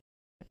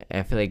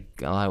 I feel like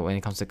a lot when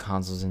it comes to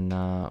consoles and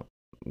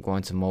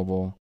going to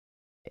mobile,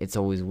 it's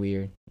always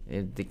weird.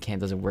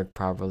 Doesn't work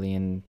properly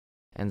and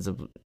ends up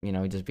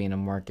just being a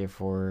market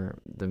for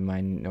the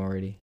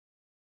minority.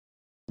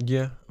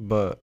 Yeah,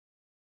 but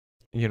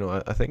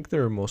I think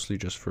they're mostly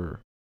just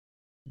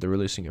they're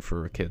releasing it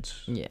for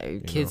kids. Yeah,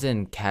 kids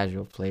and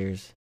casual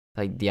players.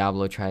 Like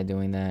Diablo tried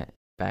doing that.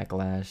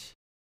 Backlash.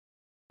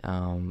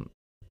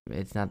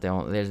 It's not the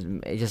only.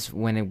 It just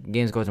when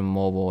games go to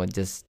mobile, it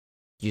just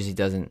usually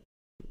doesn't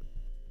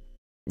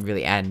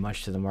really add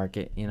much to the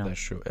market. That's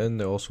true. And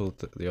also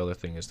the other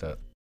thing is that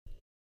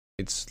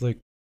it's like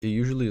it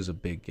usually is a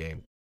big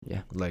game.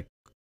 Yeah. Like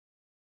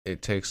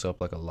it takes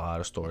up like a lot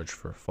of storage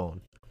for a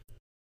phone,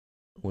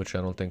 which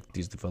I don't think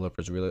these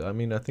developers really. I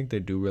mean, I think they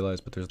do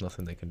realize, but there's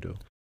nothing they can do.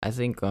 I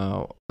think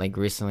like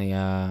recently,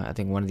 I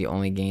think one of the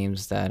only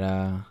games that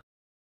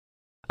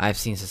I've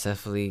seen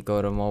successfully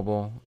go to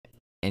mobile,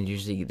 and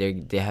usually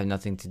they have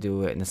nothing to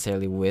do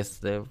necessarily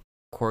with the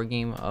core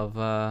game of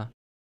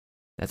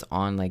that's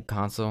on like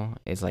console.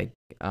 It's like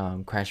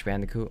Crash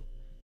Bandicoot.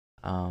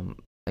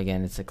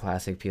 Again, it's a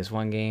classic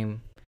PS1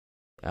 game.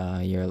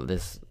 You're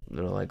this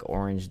little like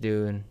orange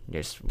dude.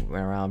 You're just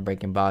running around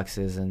breaking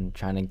boxes and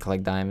trying to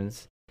collect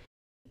diamonds.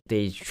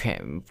 They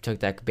took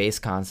that base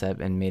concept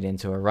and made it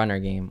into a runner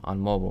game on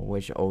mobile,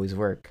 which always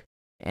work.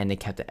 And they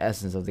kept the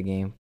essence of the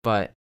game,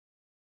 but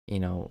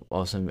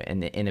also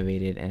and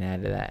innovated and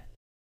added that.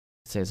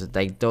 So it's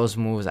like those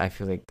moves I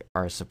feel like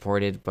are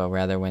supported, but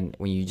rather when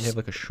you just have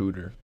like a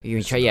shooter. When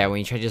you try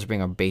to just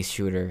bring a base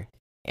shooter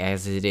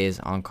as it is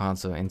on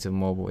console into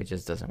mobile, it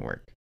just doesn't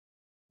work.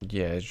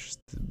 Yeah, it's just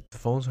the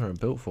phones aren't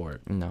built for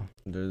it. No,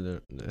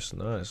 it's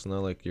not. It's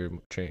not like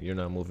you're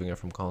not moving it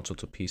from console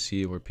to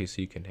PC where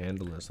PC can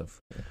handle and stuff.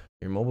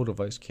 Your mobile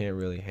device can't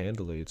really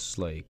handle it. It's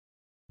like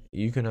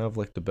you can have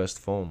like the best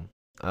phone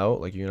out,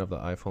 like you can have the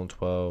iPhone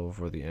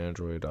 12 or the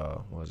Android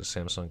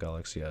Samsung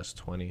Galaxy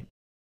S20,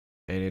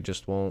 and it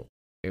just won't.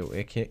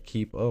 It can't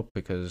keep up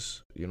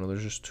because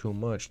there's just too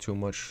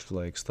much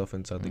like stuff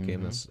inside the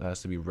game that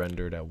has to be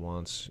rendered at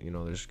once. You're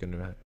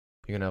gonna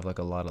have like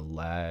a lot of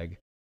lag.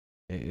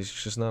 It's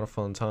just not a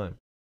fun time.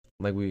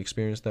 Like we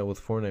experienced that with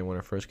Fortnite when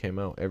it first came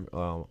out.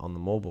 On the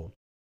mobile,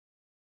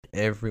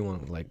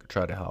 everyone like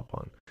tried to hop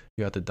on.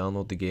 You had to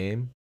download the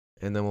game,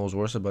 and then what was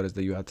worse about it is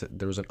that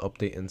there was an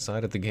update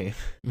inside of the game,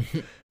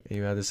 and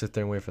you had to sit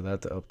there and wait for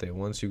that to update.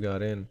 Once you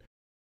got in,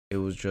 it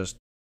was just.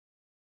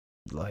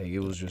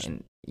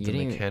 And we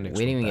didn't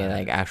even get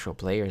like actual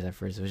players at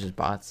first. It was just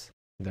bots.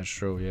 That's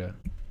true, yeah.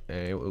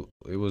 And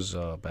it was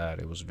bad.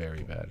 It was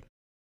very bad.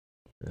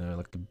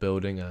 Like the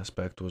building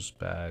aspect was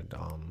bad.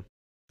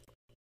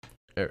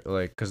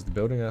 Because the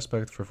building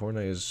aspect for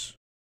Fortnite is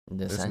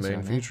its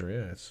main feature.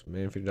 Yeah, it's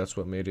main feature. That's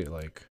what made it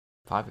like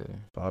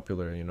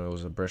popular. It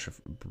was a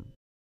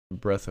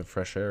breath of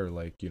fresh air.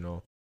 Like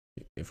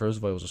first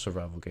of all, it was a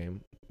survival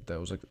game. That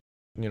was like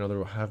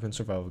there have been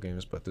survival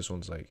games, but this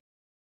one's like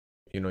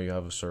you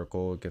have a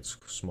circle. It gets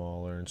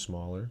smaller and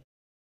smaller,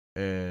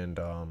 and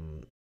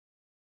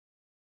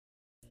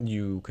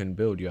you can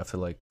build. You have to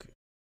like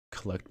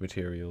collect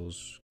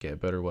materials,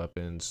 get better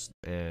weapons,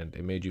 and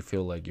it made you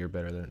feel like you're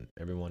better than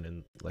everyone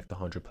in like the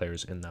 100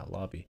 players in that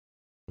lobby.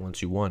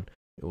 Once you won,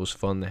 it was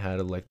fun. They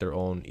had like their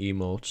own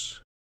emotes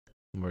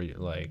where you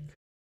like,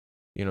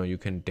 you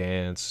can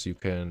dance, you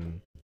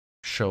can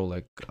show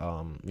like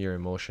your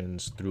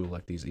emotions through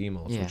like these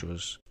emotes, Yeah. which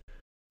was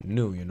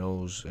new. It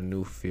was a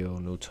new feel,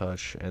 new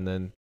touch, and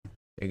then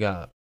it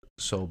got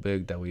so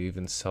big that we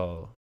even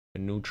saw a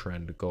new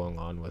trend going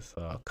on with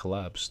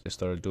collabs. They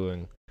started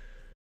doing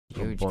a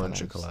Huge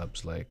bunch of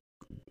collabs. collabs. Like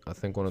I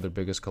think one of their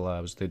biggest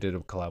collabs, they did a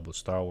collab with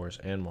Star Wars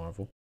and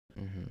Marvel,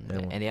 and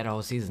And they had a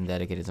whole season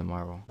dedicated to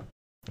Marvel.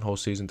 a whole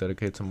season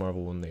dedicated to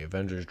Marvel when the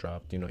Avengers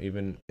dropped.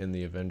 Even in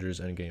the Avengers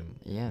Endgame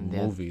Yeah, and they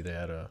had movie, they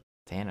had a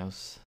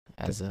Thanos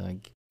as a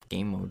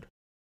game mode.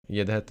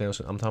 yeah, they had Thanos.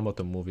 I'm talking about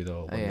the movie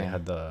though, Oh, when they yeah.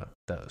 had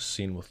that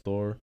scene with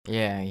Thor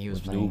Yeah, he was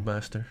with playing. Noob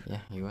Master.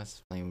 Yeah, he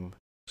was playing.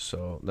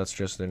 So that's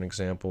just an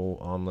example.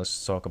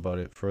 Let's talk about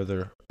it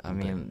further. I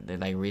mean, they,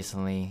 like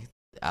recently,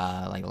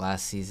 like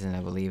last season,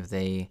 I believe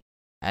they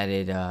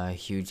added a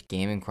huge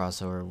gaming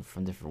crossover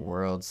from different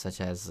worlds,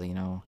 such as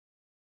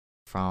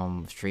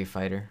from Street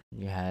Fighter,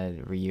 you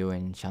had Ryu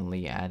and Chun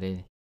Li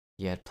added.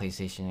 You had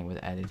PlayStation with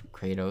added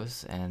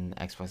Kratos, and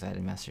Xbox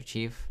added Master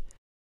Chief.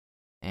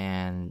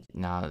 And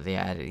now they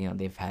added,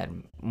 they've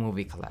had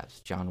movie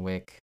collabs, John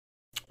Wick.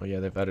 Oh yeah,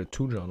 they've added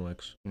 2 John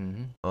Wicks.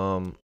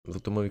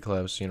 With the movie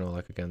collabs,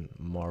 like again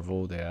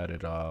Marvel, they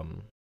added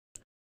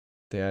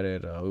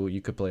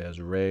you could play as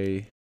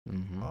Rey,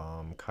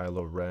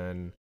 Kylo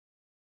Ren,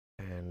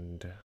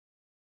 and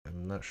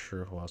I'm not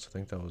sure who else. I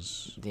think that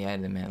was. They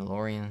added the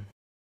Mandalorian.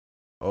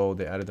 Oh,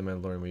 they added the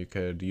Mandalorian where you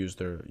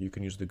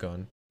can use the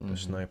gun, the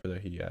sniper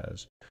that he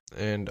has.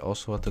 And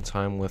also at the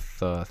time with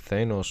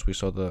Thanos, we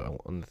saw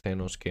on the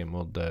Thanos game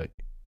mode that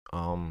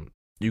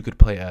you could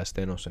play as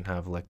Thanos and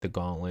have like the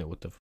gauntlet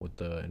with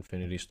the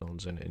Infinity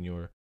Stones, and you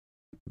were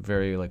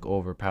very like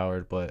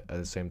overpowered, but at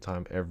the same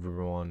time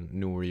everyone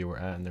knew where you were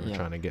at and they were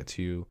trying to get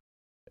to you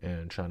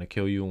and trying to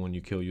kill you. And when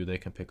you kill you, they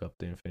can pick up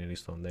the Infinity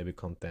Stone. They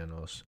become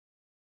Thanos,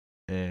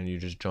 and you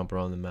just jump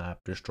around the map,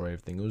 destroy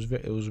everything.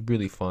 It was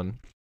really fun.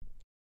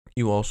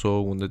 You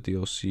also, when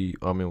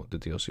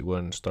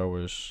when Star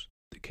Wars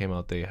came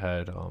out, they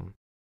had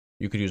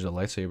you could use the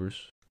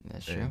lightsabers.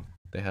 That's true.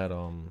 They had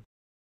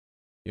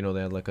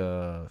they had like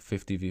a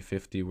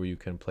 50v50 where you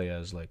can play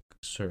as like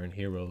certain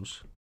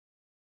heroes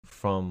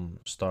from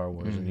Star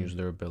Wars and use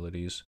their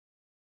abilities.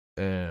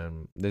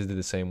 And they did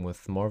the same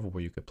with Marvel,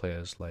 where you could play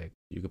as Thor,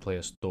 you could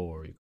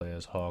play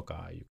as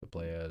Hawkeye, you could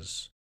play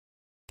as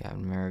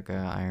Captain America,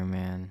 Iron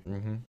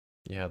Man.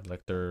 You had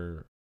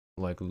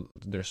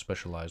their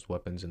specialized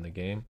weapons in the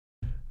game,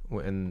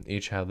 and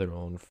each have their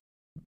own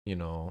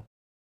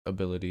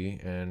ability,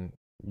 and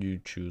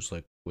you choose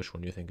like which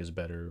one you think is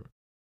better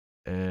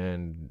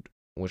and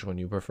which one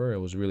you prefer. It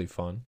was really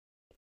fun.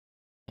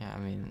 Yeah, I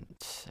mean,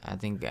 I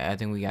think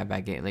we got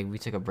back in, like we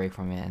took a break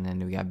from it and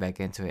then we got back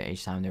into it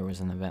each time there was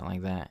an event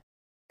like that,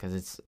 because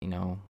it's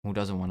who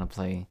doesn't want to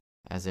play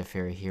as their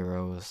favorite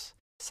heroes,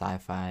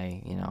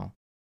 sci-fi,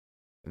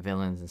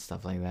 villains and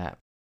stuff like that.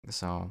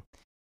 So,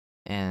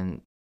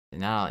 and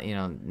now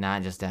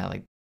not just that,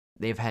 like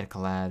they've had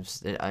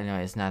collabs. I know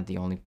it's not the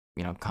only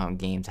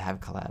game to have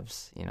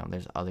collabs.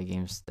 There's other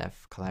games that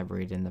have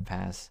collaborated in the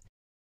past.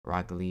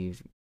 Rocket League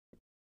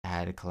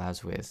had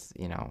collabs with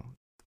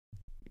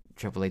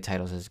AAA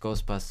titles as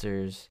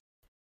Ghostbusters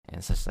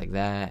and such like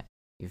that.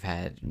 You've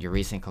had your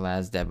recent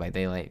collabs, Dead by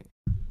Daylight.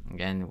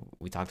 Again,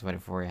 we talked about it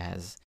before. It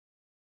has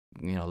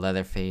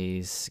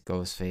Leatherface,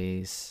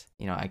 Ghostface,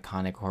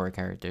 iconic horror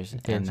characters.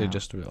 And they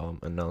just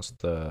announced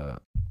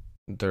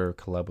their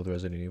collab with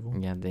Resident Evil.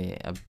 Yeah,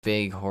 a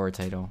big horror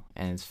title,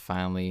 and it's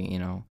finally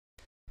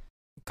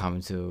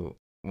coming to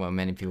what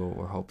many people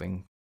were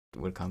hoping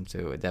would come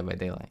to Dead by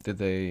Daylight. Did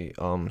they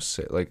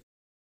say like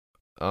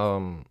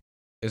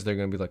is there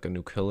gonna be like a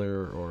new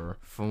killer? Or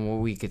from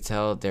what we could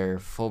tell, their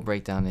full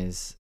breakdown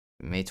is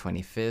May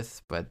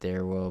 25th, but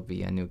there will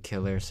be a new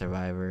killer,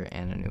 survivor,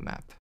 and a new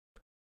map.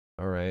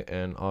 All right,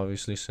 and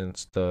obviously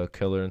since the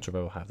killer and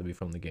survivor have to be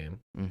from the game,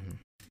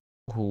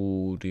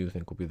 who do you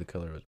think will be the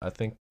killer? I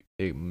think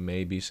it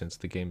may be, since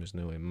the game is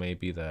new, it may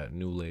be that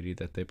new lady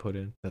that they put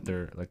in, that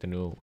they're like the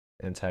new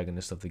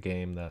antagonist of the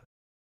game,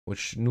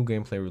 which new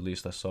gameplay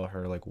released. I saw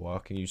her like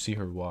walking. You see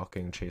her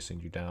walking, chasing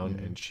you down,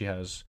 and she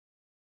has,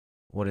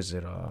 what is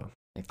it?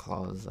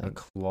 Claws,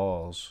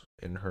 claws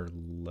in her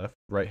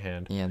right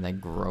hand. Yeah, that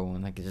grow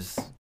and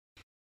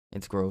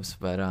it's gross.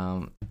 But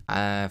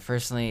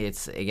personally,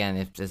 it's, again,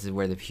 if this is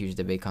where the huge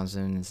debate comes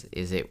in,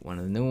 is it one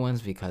of the new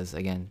ones? Because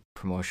again,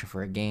 promotion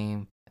for a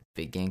game,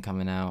 big game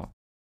coming out,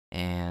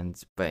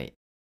 but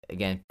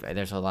again,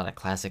 there's a lot of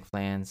classic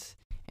fans,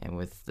 and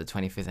with the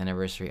 25th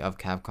anniversary of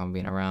Capcom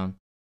being around,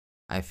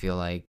 I feel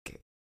like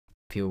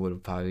people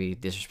would probably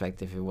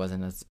disrespect if it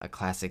wasn't a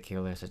classic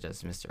killer such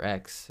as Mr.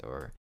 X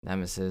or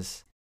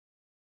Nemesis.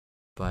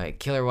 But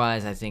killer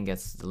wise, I think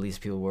it's the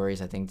least people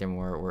worries. I think they're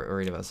more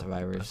worried about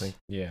survivors. I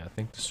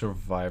think the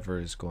survivor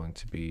is going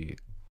to be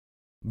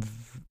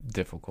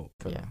difficult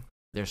for them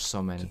There's so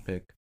to many.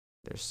 pick.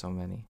 There's so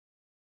many,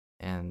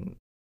 and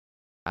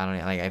I don't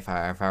know. Like if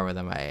I were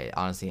them, I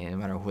honestly, no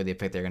matter who they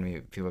pick,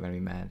 people are gonna be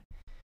mad.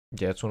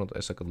 Yeah, it's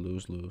like a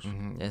lose-lose.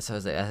 And so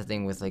that's the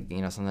thing with, like,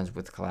 sometimes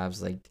with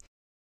collabs, like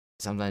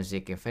sometimes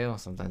they can fail,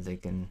 sometimes they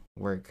can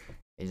work.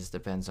 It just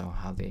depends on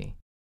how they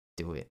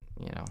do it.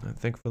 I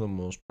think for the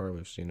most part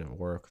we've seen it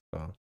work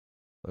though.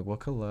 Like, what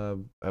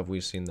collab have we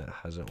seen that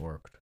hasn't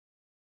worked?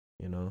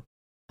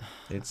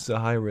 It's a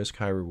high risk,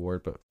 high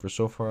reward, but for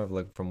so far,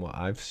 like from what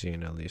I've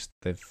seen at least,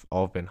 they've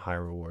all been high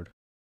reward.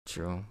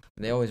 True.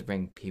 They always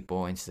bring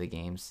people into the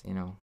games.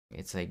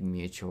 It's like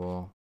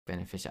mutual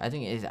beneficial. I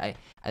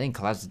think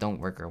collabs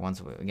don't work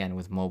once again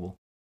with mobile.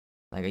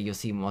 Like you'll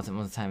see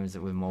multiple times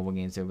with mobile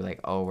games, they'll be like,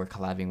 "Oh, we're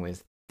collabing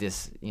with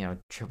this,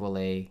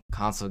 AAA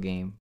console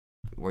game,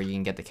 where you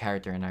can get the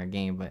character in our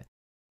game, but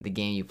the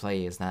game you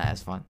play is not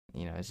as fun.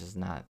 It's just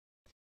not.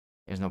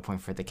 There's no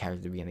point for the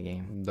character to be in the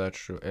game." That's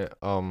true.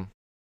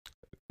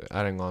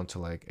 Adding on to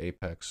like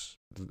Apex,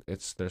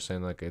 they're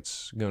saying like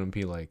it's gonna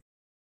be like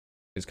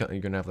you're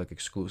gonna have like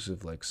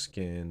exclusive like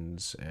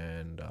skins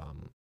and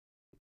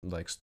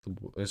like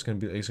it's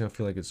gonna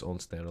feel like its own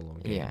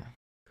standalone game. Yeah,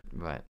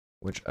 but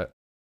which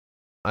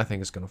I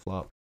think it's gonna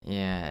flop.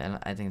 Yeah, and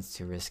I think it's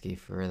too risky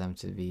for them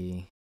to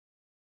be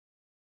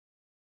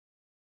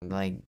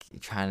like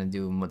trying to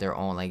do their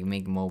own, like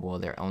make mobile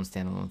their own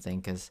standalone thing,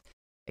 because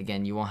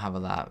again, you won't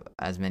have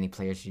as many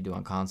players as you do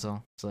on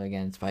console. So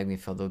again, it's probably gonna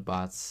be filled with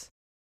bots.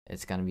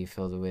 It's gonna be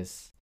filled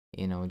with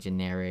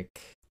generic.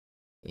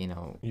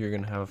 You're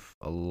gonna have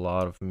a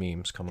lot of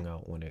memes coming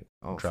out when it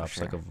drops,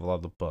 sure. like a lot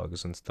of the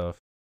bugs and stuff.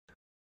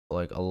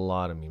 Like a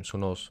lot of memes. Who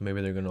knows?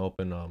 Maybe they're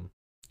gonna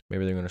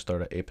maybe they're gonna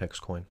start an Apex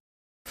coin.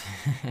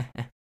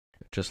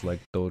 Just like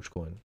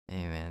Dogecoin.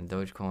 Hey man,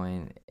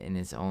 Dogecoin in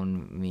its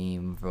own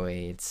meme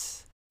way,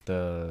 it's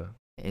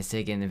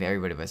taking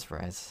everybody by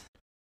surprise.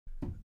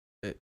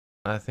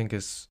 I think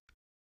it's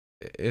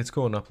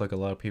going up. Like a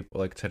lot of people,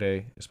 like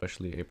today,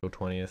 especially April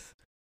 20th,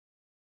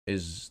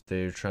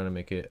 they're trying to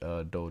make it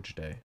a Doge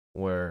Day,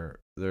 where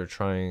they're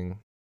trying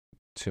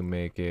to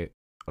make it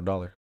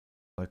 $1.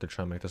 Like they're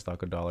trying to make the stock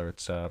 $1.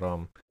 It's at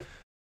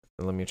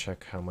let me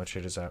check how much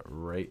it is at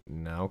right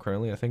now.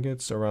 Currently, I think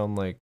it's around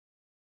like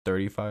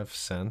 35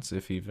 cents,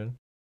 if even.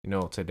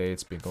 Today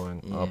it's been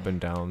going up and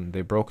down.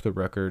 They broke the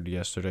record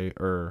yesterday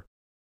or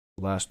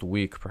last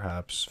week,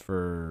 perhaps,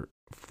 for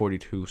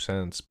 42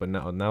 cents, but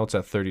now it's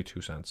at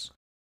 32 cents.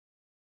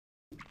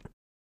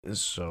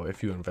 So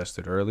if you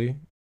invested early,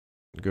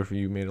 good for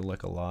you. Made it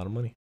like a lot of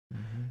money.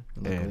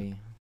 Luckily,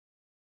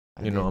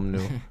 and I'm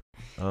new.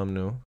 I'm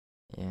new.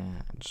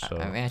 Yeah. So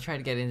I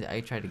tried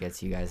to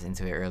get you guys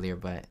into it earlier,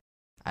 but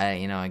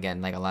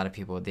again, like a lot of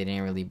people, they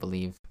didn't really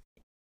believe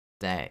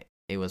that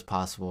it was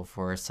possible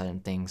for certain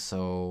things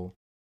so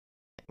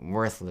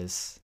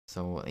worthless.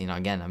 So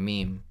again, a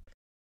meme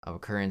of a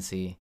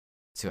currency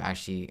to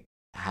actually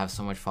have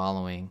so much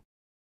following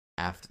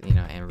after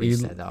and reach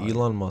that dollar.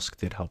 Elon Musk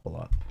did help a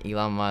lot.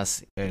 Elon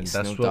Musk and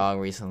Snoop Dogg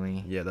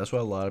recently. Yeah, that's why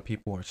a lot of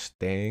people are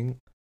staying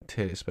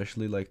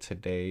especially like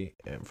today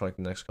and for like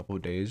the next couple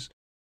of days,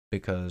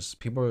 because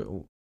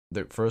people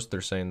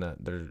they're saying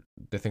that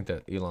they think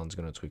that Elon's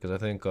gonna tweet, because I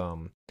think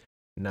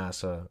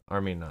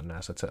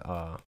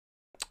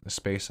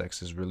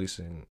SpaceX is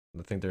releasing.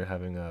 I think they're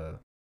having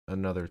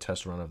another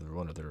test run of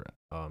one of their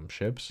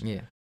ships.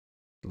 Yeah.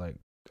 Like,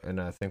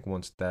 and I think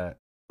once that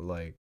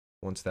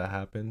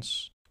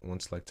happens,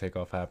 once like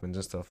takeoff happens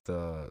and stuff,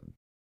 the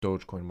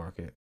Dogecoin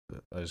market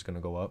is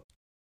gonna go up.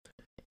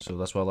 So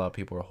that's why a lot of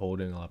people are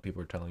holding. A lot of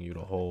people are telling you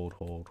to hold,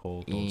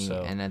 don't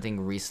sell. And I think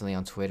recently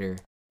on Twitter,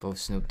 both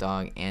Snoop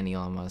Dogg and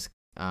Elon Musk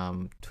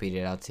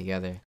tweeted out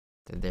together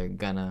that they're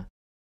gonna,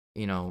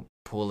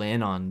 pull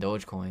in on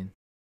Dogecoin.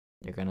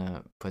 They're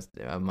gonna put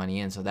money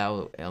in, so that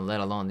will, let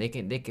alone they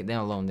can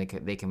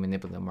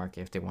manipulate the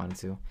market if they wanted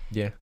to.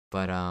 Yeah.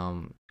 But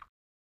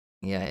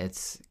yeah,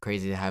 it's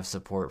crazy to have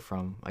support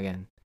from,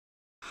 again,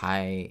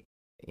 high,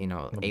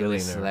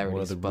 A-list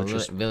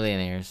celebrities,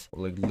 billionaires.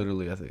 Like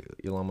literally, I think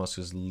Elon Musk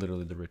is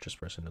literally the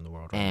richest person in the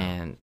world right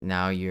and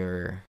now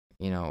you're,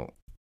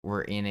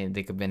 we're in it.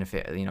 They could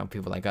benefit,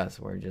 people like us.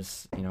 We're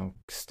just,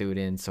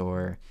 students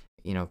or,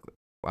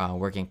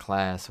 working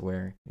class,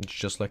 where it's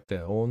just like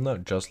that. Well,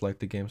 not just like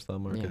the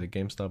GameStop market. Yeah. The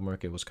GameStop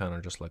market was kind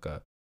of just like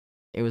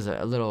it was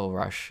a little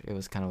rush. It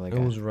was kind of like it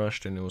was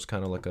rushed, and it was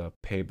kind of like a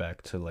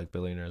payback to like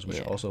billionaires,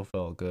 which also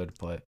felt good.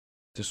 But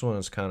this one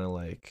is kind of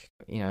like,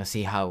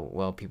 see how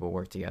well people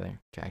work together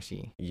to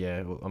actually.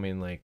 Yeah, I mean,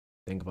 like,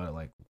 think about it.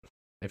 Like,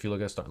 if you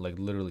look at like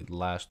literally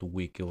last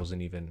week, it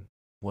wasn't even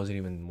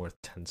worth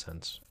 10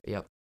 cents.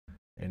 Yep.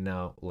 And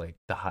now, like,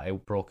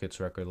 it broke its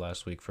record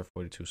last week for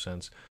 42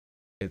 cents.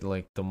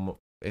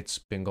 It's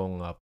been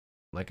going up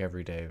like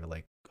every day.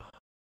 Like,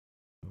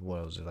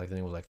 what was it? I think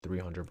it was like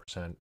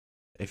 300%.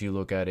 If you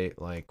look at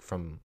it like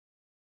from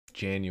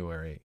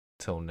January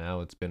till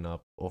now, it's been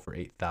up over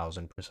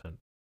 8,000%.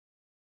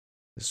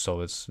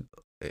 So it's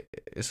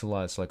a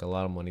lot. It's like a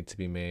lot of money to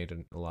be made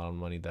and a lot of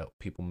money that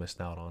people missed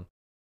out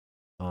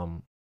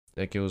on.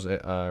 Like it was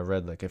I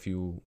read like if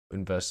you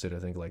invested I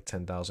think like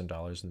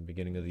 $10,000 in the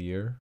beginning of the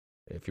year,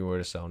 if you were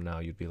to sell now,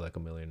 you'd be like a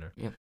millionaire.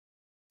 Yep.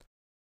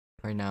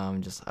 Right now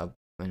I'm just up,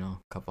 a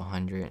couple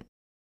hundred.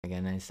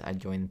 Again, I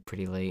joined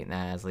pretty late,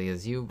 not as late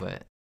as you,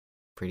 but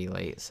pretty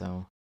late.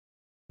 So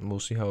we'll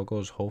see how it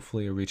goes.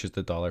 Hopefully it reaches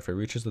the dollar. If it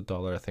reaches the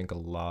dollar, I think a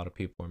lot of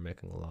people are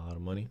making a lot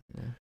of money.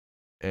 Yeah.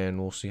 And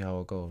we'll see how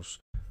it goes.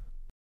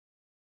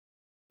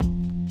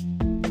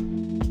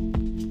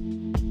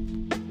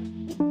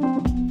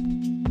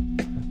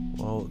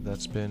 Well,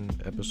 that's been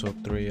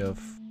episode 3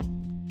 of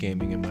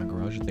Gaming in My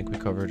Garage. I think we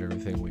covered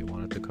everything we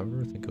wanted to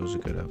cover. I think it was a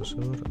good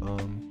episode.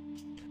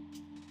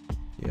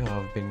 Yeah,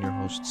 I've been your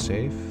host,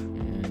 Safe.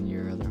 And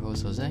your other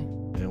host, Jose.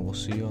 And we'll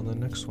see you on the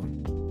next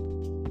one.